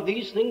 and while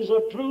these things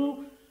are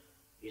true,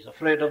 he's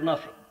afraid of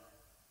nothing.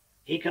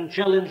 He can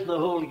challenge the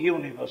whole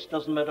universe,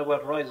 doesn't matter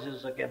what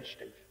rises against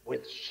him,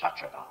 with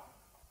such a God.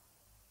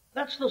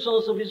 That's the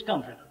source of his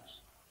confidence.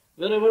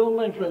 Very well,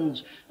 my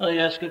friends, I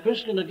ask a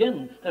question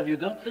again. Have you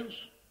got this?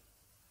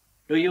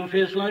 Do you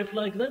face life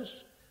like this?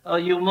 Are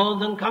you more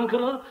than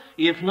conqueror?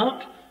 If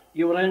not,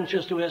 you are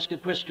anxious to ask a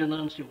question,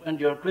 and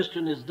your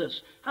question is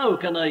this: how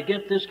can I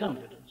get this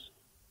confidence?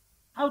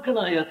 How can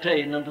I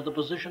attain unto the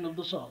position of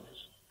the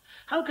psalmist?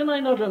 How can I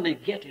not only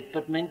get it,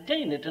 but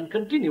maintain it and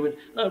continue it?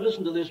 Now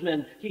listen to this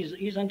man.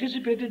 He's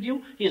anticipated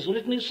you. He's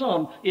written his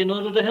psalm in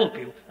order to help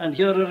you. And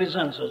here are his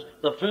answers.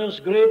 The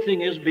first great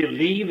thing is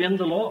believe in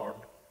the Lord.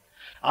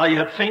 I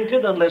had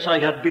fainted unless I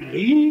had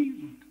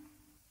believed.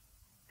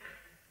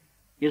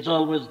 It's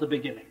always the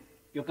beginning.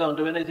 You can't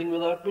do anything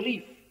without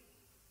belief.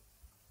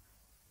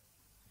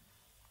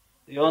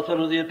 The author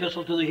of the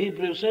Epistle to the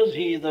Hebrews says,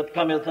 he that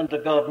cometh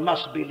unto God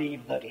must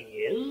believe that he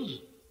is,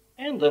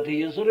 and that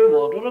he is a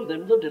rewarder of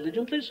them that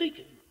diligently seek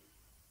him.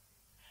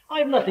 I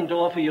have nothing to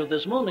offer you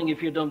this morning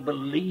if you don't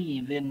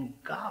believe in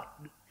God.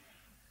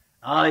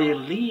 I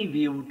leave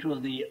you to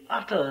the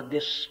utter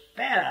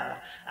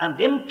despair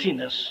and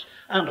emptiness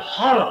and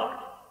horror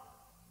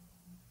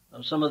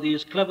of some of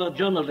these clever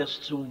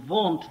journalists who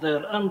vaunt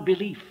their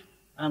unbelief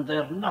and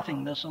their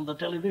nothingness on the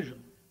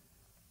television.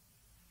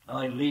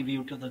 I leave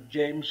you to the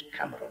James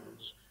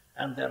Camerons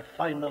and their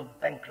final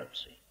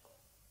bankruptcy.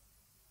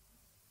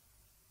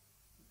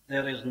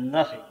 There is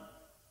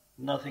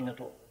nothing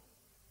at all.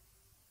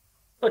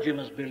 But you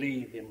must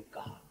believe in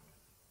God.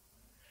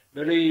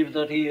 Believe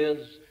that he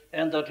is,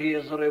 and that he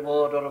is a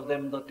rewarder of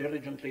them that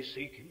diligently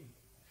seek him.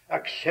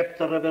 Accept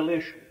the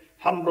revelation.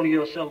 Humble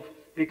yourself.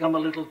 Become a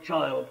little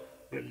child.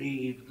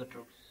 Believe the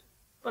truth.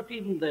 But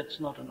even that's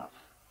not enough.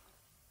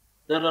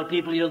 There are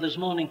people here this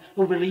morning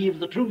who believe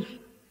the truth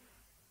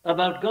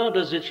about God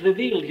as it's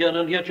revealed here,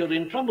 and yet you're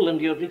in trouble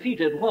and you're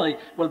defeated. Why?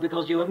 Well,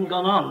 because you haven't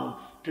gone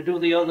on to do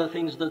the other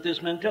things that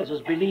this man tells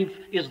us. Belief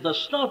is the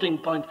starting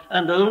point,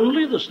 and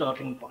only the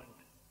starting point.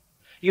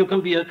 You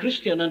can be a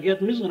Christian and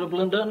yet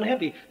miserable and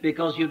unhappy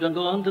because you don't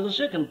go on to the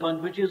second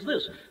point, which is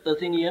this, the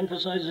thing he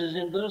emphasizes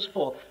in verse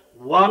 4.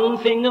 One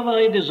thing have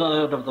I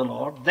desired of the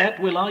Lord, that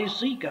will I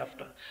seek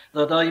after,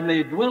 that I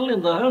may dwell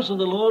in the house of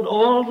the Lord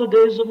all the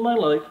days of my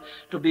life,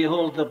 to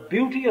behold the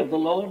beauty of the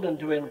Lord and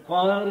to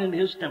inquire in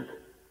his temple.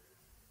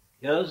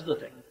 Here's the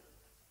thing.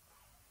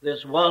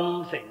 This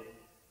one thing,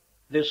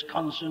 this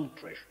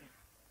concentration.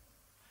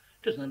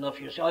 It isn't enough,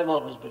 you see. I've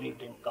always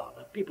believed in God.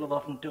 People have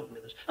often told me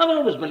this. I've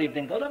always believed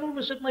in God. I've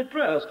always said my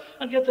prayers,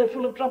 and yet they're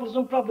full of troubles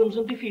and problems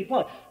and defeat.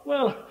 Why?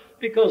 Well,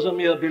 because a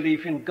mere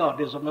belief in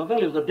God is of no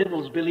value. The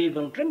devils believe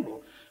and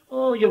tremble.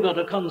 Oh, you've got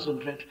to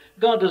concentrate.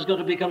 God has got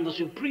to become the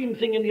supreme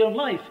thing in your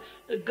life.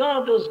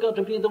 God has got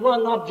to be the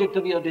one object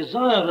of your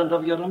desire and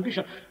of your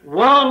ambition.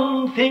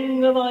 One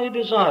thing have I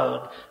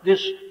desired,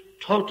 this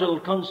total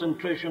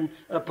concentration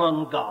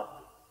upon God.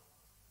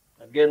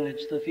 Again,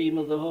 it's the theme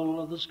of the whole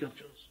of the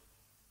Scriptures.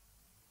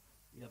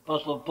 The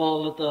Apostle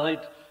Paul, at the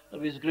height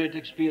of his great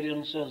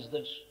experience, says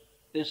this.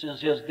 This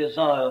is his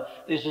desire.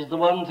 This is the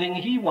one thing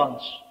he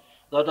wants,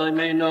 that I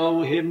may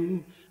know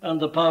him and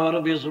the power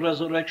of his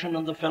resurrection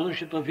and the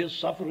fellowship of his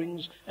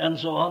sufferings, and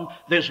so on.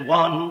 This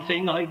one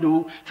thing I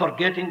do,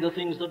 forgetting the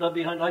things that are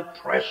behind, I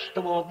press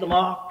toward the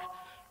mark.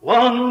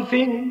 One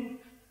thing.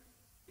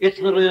 It's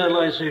the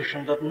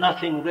realization that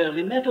nothing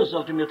really matters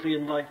ultimately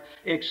in life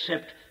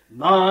except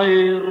my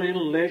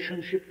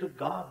relationship to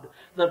God,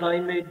 that I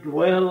may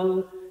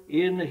dwell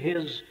in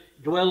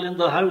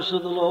the house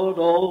of the Lord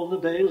all the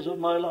days of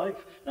my life.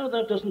 Now,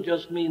 that doesn't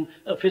just mean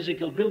a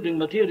physical building,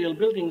 material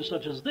building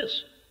such as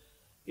this.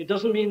 It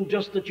doesn't mean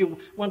just that you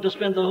want to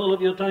spend the whole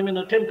of your time in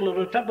a temple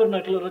or a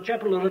tabernacle or a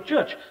chapel or a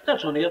church.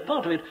 That's only a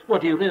part of it.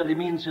 What he really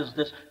means is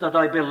this, that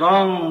I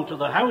belong to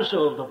the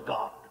household of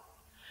God,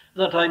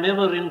 that I'm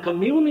ever in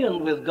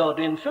communion with God,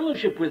 in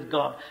fellowship with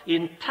God,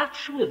 in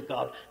touch with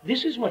God.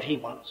 This is what he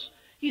wants.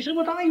 He said,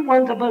 what I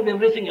want above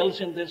everything else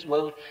in this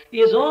world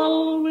is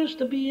always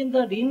to be in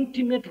that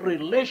intimate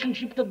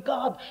relationship to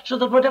God, so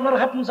that whatever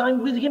happens,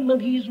 I'm with him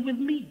and he's with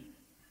me.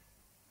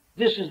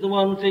 This is the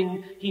one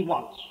thing he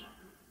wants.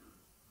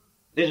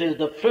 This is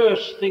the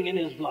first thing in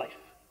his life,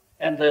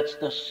 and that's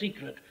the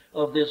secret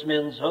of this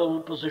man's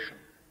whole position.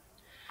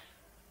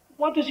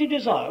 What does he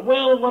desire?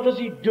 Well, what does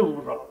he do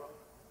wrong?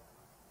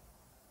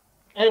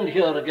 And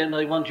here again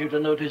I want you to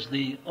notice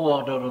the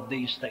order of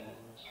these things.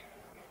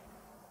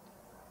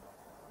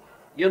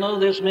 You know,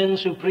 this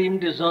man's supreme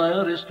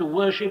desire is to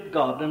worship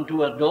God and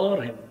to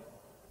adore him.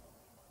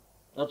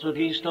 That's what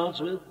he starts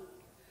with.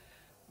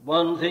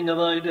 One thing have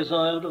I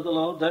desired of the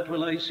Lord, that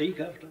will I seek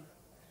after,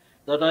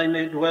 that I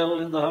may dwell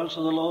in the house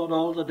of the Lord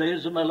all the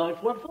days of my life.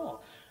 What for?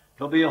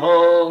 To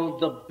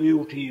behold the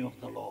beauty of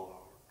the Lord.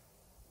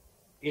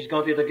 He's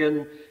got it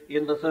again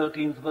in the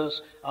 13th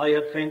verse. I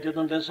had fainted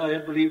unless I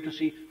had believed to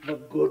see the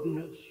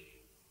goodness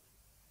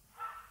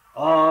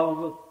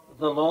of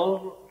the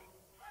Lord.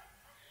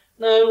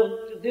 Now,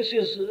 this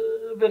is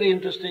a very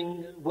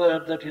interesting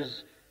word that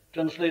is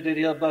translated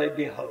here by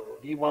behold.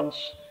 He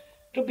wants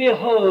to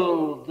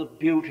behold the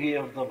beauty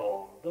of the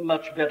Lord. A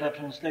much better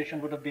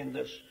translation would have been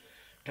this: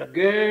 to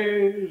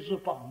gaze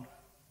upon,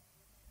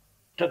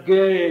 to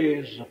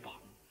gaze upon,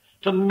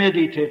 to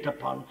meditate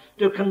upon,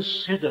 to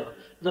consider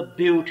the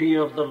beauty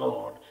of the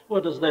Lord.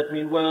 What does that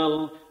mean?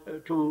 Well,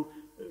 to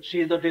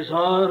see the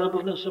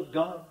desirableness of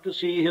God, to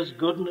see his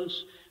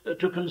goodness,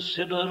 to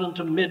consider and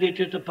to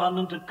meditate upon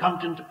and to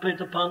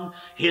contemplate upon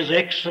his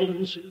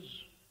excellencies,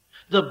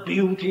 the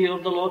beauty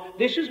of the Lord.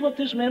 This is what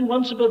this man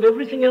wants above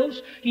everything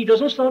else. He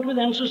doesn't start with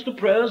answers to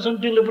prayers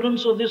and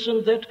deliverance or this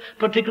and that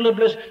particular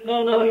blessing.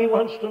 No, he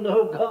wants to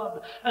know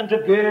God and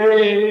to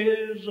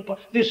gaze upon.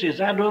 This is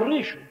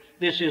adoration.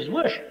 This is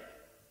worship.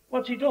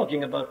 What's he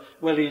talking about?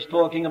 Well, he's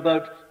talking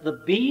about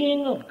the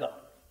being of God.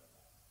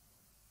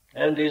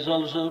 And he's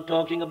also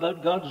talking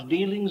about God's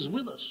dealings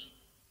with us.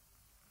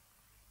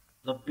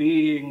 The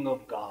being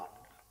of God.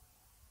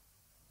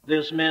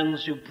 This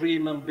man's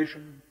supreme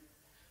ambition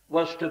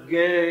was to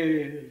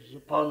gaze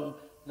upon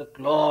the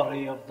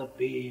glory of the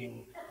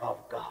being of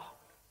God.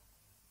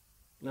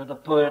 Let a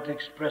poet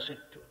express it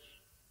to us.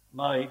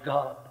 My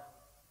God,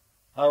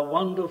 how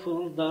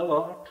wonderful thou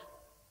art,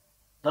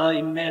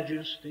 thy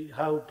majesty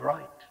how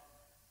bright,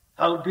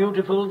 how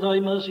beautiful thy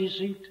mercy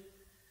seat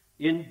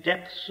in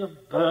depths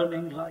of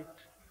burning light,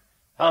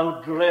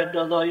 how dread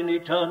are thine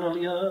eternal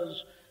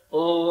years,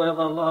 O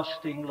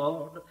everlasting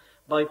Lord,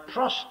 by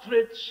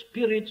prostrate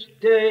spirits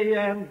day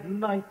and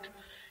night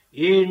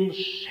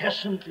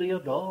incessantly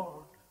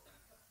adored.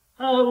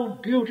 How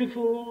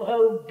beautiful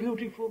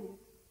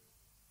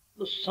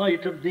the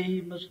sight of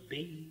thee must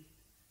be,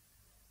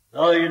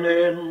 thine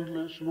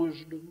endless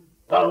wisdom,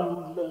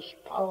 boundless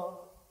power,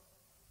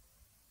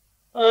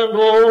 and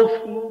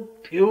awful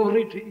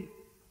purity.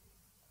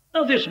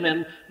 Now this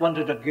man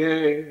wanted to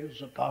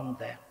gaze upon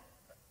that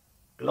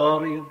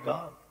glory of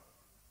God,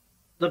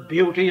 the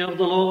beauty of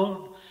the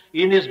Lord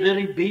in his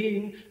very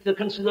being, the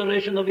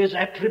consideration of his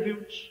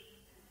attributes.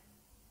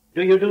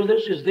 Do you do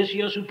this? Is this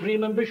your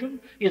supreme ambition?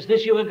 Is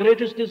this your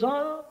greatest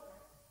desire?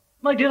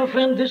 My dear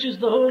friend, this is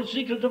the whole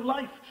secret of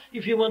life.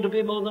 If you want to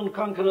be more than a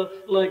conqueror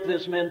like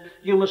this man,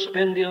 you must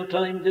spend your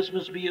time, this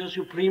must be your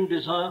supreme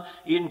desire,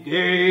 in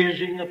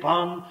gazing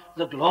upon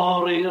the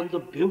glory and the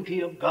beauty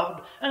of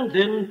God. And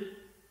then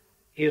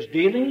his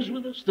dealings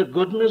with us, the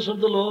goodness of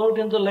the Lord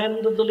in the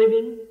land of the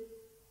living.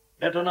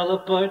 Let another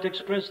poet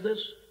express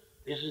this.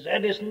 This is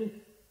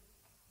Addison.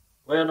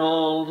 When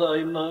all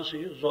thy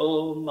mercies,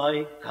 O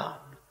my God,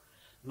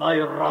 my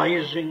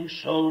rising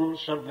soul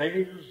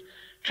surveys,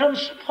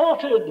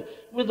 transported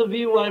with the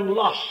view I'm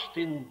lost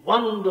in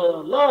wonder,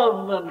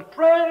 love, and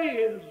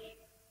praise.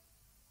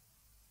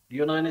 Do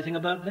you know anything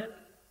about that?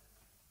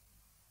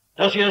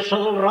 Does your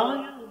soul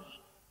rise?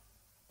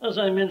 As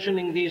I'm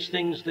mentioning these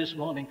things this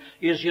morning,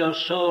 is your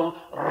soul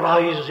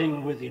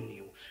rising within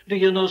you? Do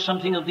you know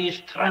something of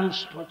these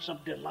transports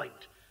of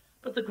delight?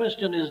 But the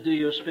question is, do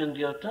you spend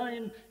your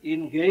time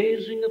in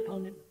gazing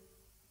upon him?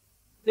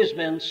 This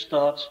man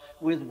starts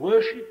with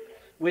worship,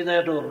 with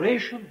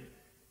adoration.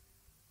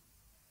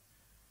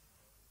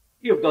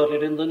 You've got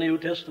it in the New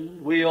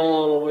Testament. We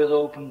all with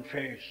open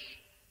face,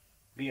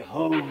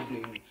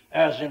 beholding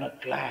as in a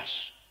glass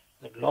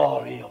the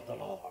glory of the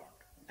Lord.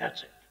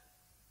 That's it.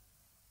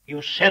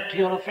 You set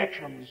your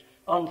affections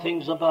on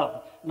things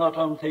above, not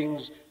on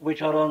things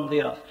which are on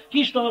the earth.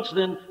 He starts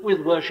then with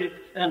worship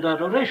and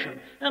adoration,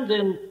 and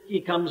then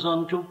he comes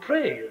on to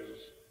praise.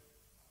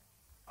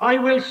 I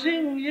will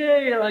sing,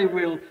 yea, I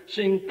will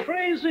sing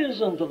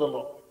praises unto the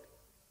Lord.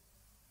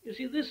 You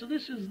see, this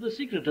is the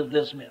secret of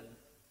this man.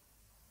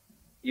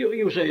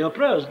 You say your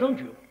prayers, don't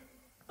you?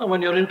 And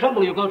when you're in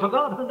trouble, you go to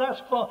God and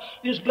ask for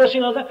this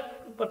blessing or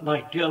that. But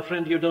my dear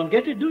friend, you don't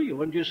get it, do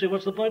you? And you say,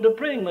 what's the point of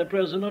praying? My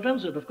prayers are not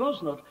answered. Of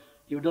course not.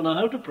 You don't know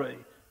how to pray.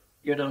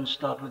 You don't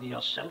start with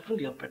yourself and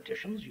your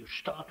petitions. You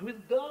start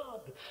with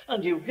God.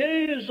 And you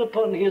gaze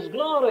upon his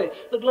glory,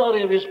 the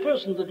glory of his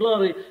person, the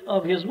glory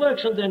of his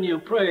works, and then you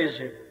praise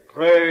him.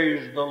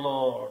 Praise the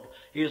Lord.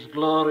 His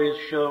glories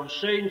show,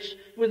 saints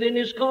within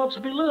his courts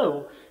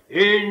below,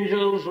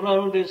 angels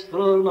round his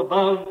throne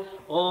above,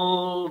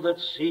 all that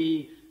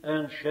see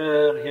and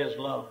share his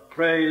love.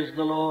 Praise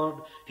the Lord.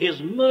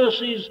 His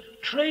mercies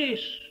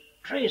trace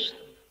them.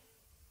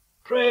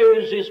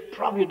 Praise his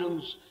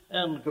providence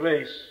and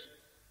grace.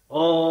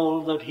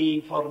 All that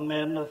he for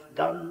men hath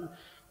done,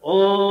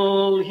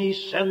 all he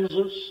sends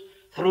us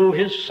through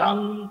his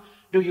Son.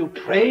 Do you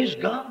praise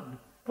God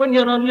when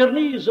you're on your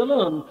knees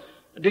alone?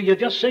 Do you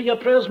just say your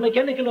prayers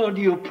mechanically, or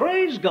do you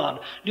praise God?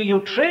 Do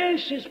you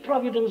trace his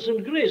providence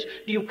and grace?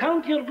 Do you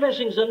count your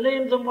blessings and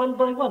name them one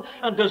by one?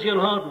 And does your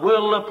heart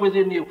well up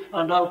within you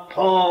and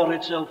outpour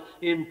itself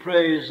in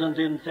praise and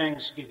in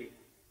thanksgiving?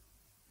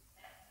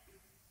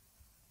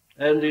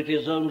 And it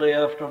is only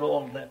after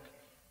all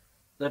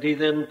that he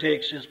then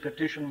takes his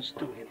petitions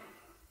to him.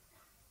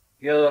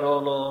 Hear, O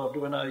Lord,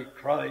 when I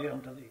cry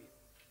unto thee.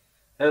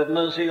 Have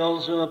mercy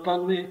also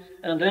upon me,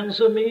 and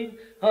answer me.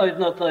 Hide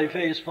not thy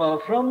face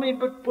far from me,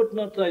 but put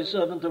not thy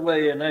servant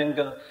away in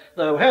anger.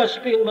 Thou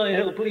hast been my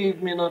help,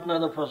 leave me not,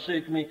 neither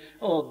forsake me,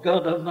 O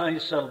God of my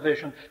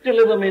salvation.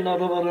 Deliver me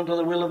not over unto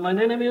the will of mine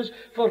enemies,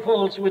 for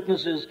false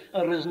witnesses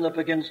are risen up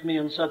against me,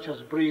 and such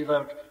as breathe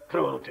out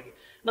cruelty.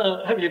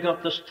 Now, have you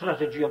got the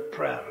strategy of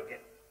prayer again?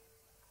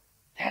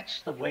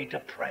 That's the way to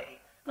pray.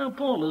 Now,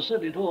 Paul has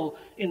said it all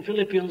in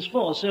Philippians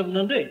 4, 7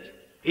 and 8.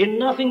 In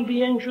nothing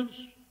be anxious.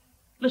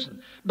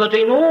 Listen. But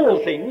in all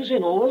things,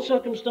 in all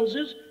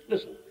circumstances,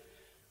 listen.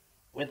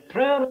 With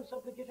prayer and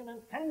supplication and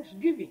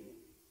thanksgiving,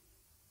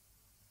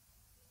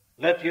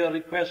 let your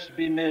requests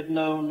be made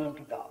known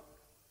unto God.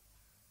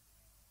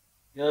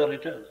 Here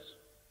it is.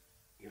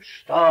 You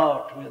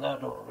start with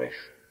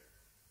adoration,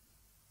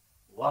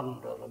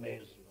 wonder,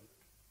 amazement.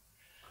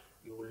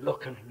 You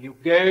look at him, you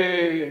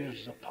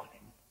gaze upon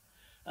him,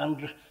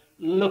 and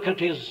look at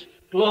his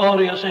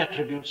glorious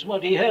attributes,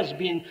 what he has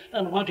been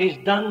and what he's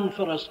done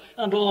for us,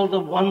 and all the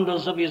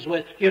wonders of his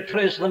way. You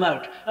trace them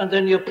out, and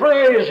then you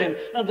praise him,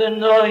 and then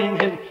knowing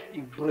him,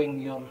 you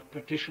bring your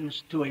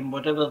petitions to him,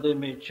 whatever they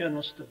may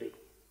chance to be.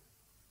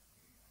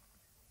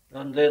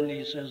 And then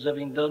he says,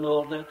 having done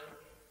all that,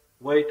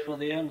 wait for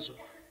the answer.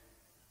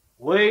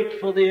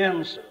 Wait for the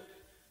answer.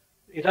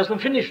 It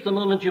hasn't finished the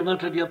moment you've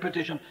uttered your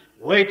petition.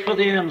 Wait for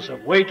the answer.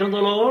 Wait on the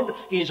Lord.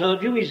 He's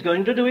heard you. He's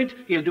going to do it.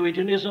 He'll do it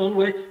in his own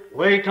way.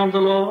 Wait on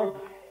the Lord.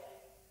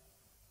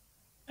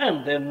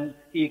 And then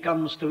he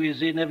comes to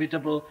his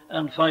inevitable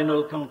and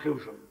final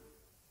conclusion.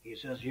 He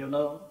says, you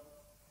know,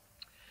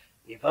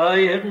 if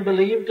I hadn't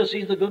believed to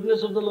see the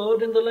goodness of the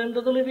Lord in the land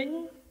of the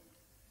living,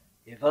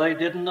 if I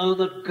didn't know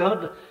that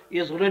God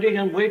is ready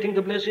and waiting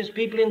to bless his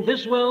people in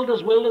this world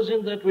as well as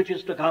in that which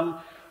is to come,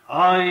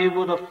 I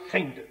would have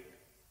fainted.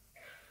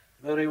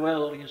 Very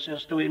well, he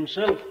says to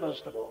himself,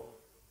 first of all,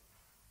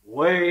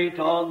 wait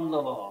on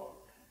the Lord.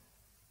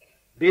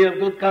 Be of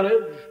good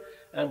courage,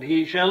 and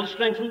he shall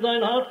strengthen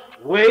thine heart.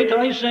 Wait,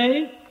 I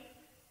say,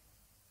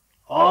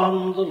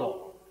 on the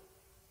Lord.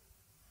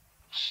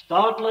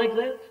 Start like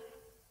that.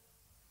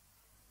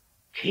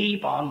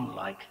 Keep on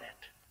like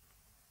that.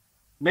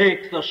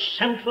 Make the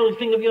central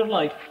thing of your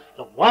life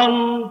the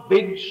one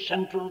big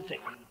central thing.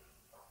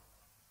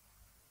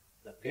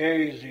 The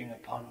gazing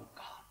upon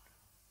God.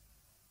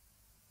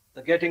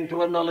 The getting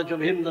to a knowledge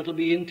of him that will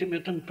be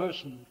intimate and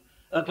personal.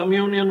 A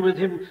communion with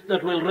him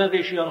that will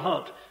ravish your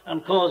heart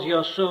and cause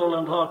your soul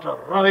and heart to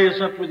rise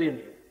up within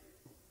you.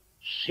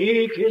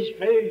 Seek his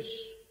face.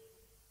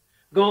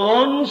 Go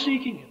on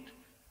seeking it.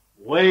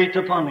 Wait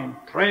upon him.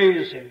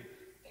 Praise him.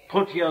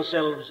 Put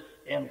yourselves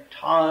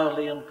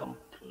entirely and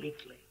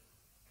completely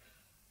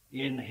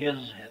in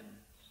his hands.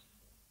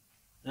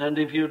 And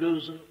if you do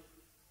so,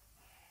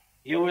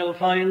 you will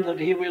find that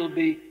he will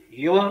be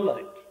your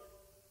light,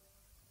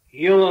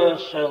 your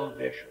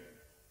salvation,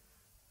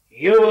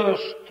 your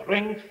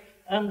strength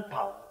and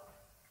power,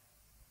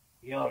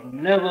 your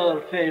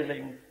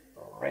never-failing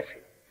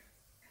refuge.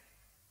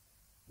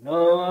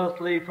 No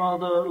earthly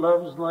father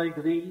loves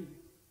like thee,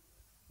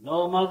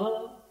 no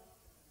mother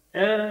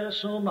e'er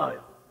so mild,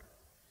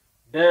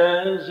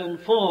 bears and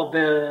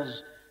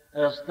forbears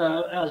as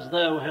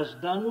thou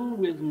hast done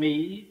with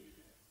me,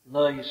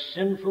 thy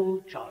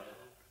sinful child.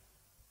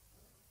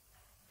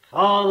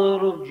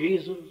 Father of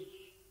Jesus,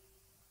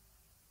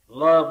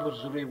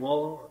 love's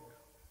reward,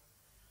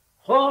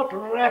 what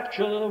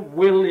rapture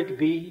will it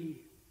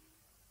be,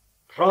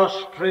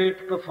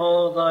 prostrate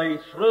before thy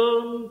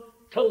throne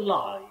to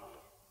lie,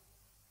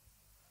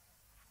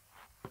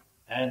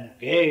 and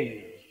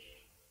gaze,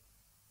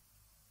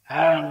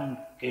 on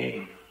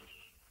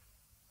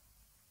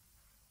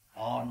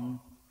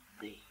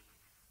thee.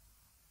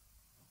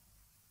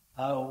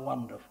 How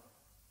wonderful,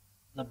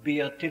 the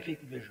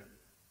beatific vision,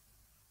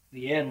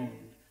 the end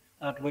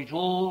at which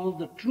all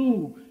the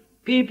true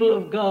people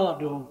of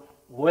God who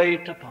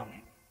wait upon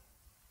him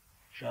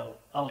shall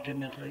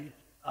ultimately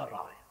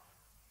arrive.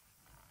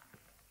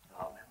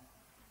 Amen.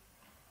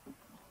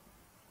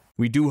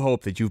 We do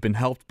hope that you've been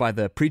helped by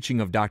the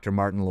preaching of Dr.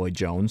 Martyn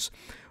Lloyd-Jones.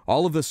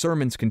 All of the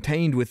sermons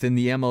contained within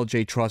the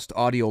MLJ Trust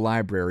audio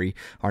library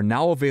are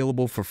now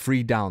available for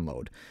free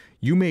download.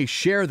 You may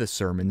share the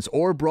sermons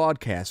or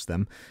broadcast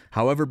them.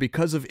 However,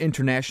 because of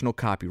international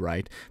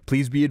copyright,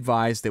 please be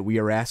advised that we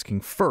are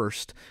asking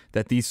first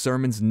that these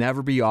sermons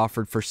never be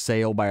offered for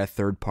sale by a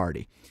third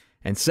party.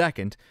 And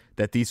second,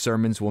 that these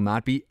sermons will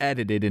not be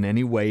edited in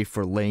any way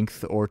for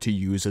length or to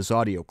use as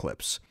audio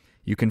clips.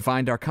 You can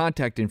find our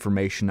contact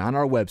information on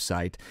our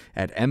website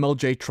at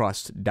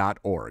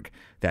mljtrust.org.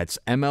 That's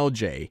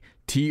mljtrust.org.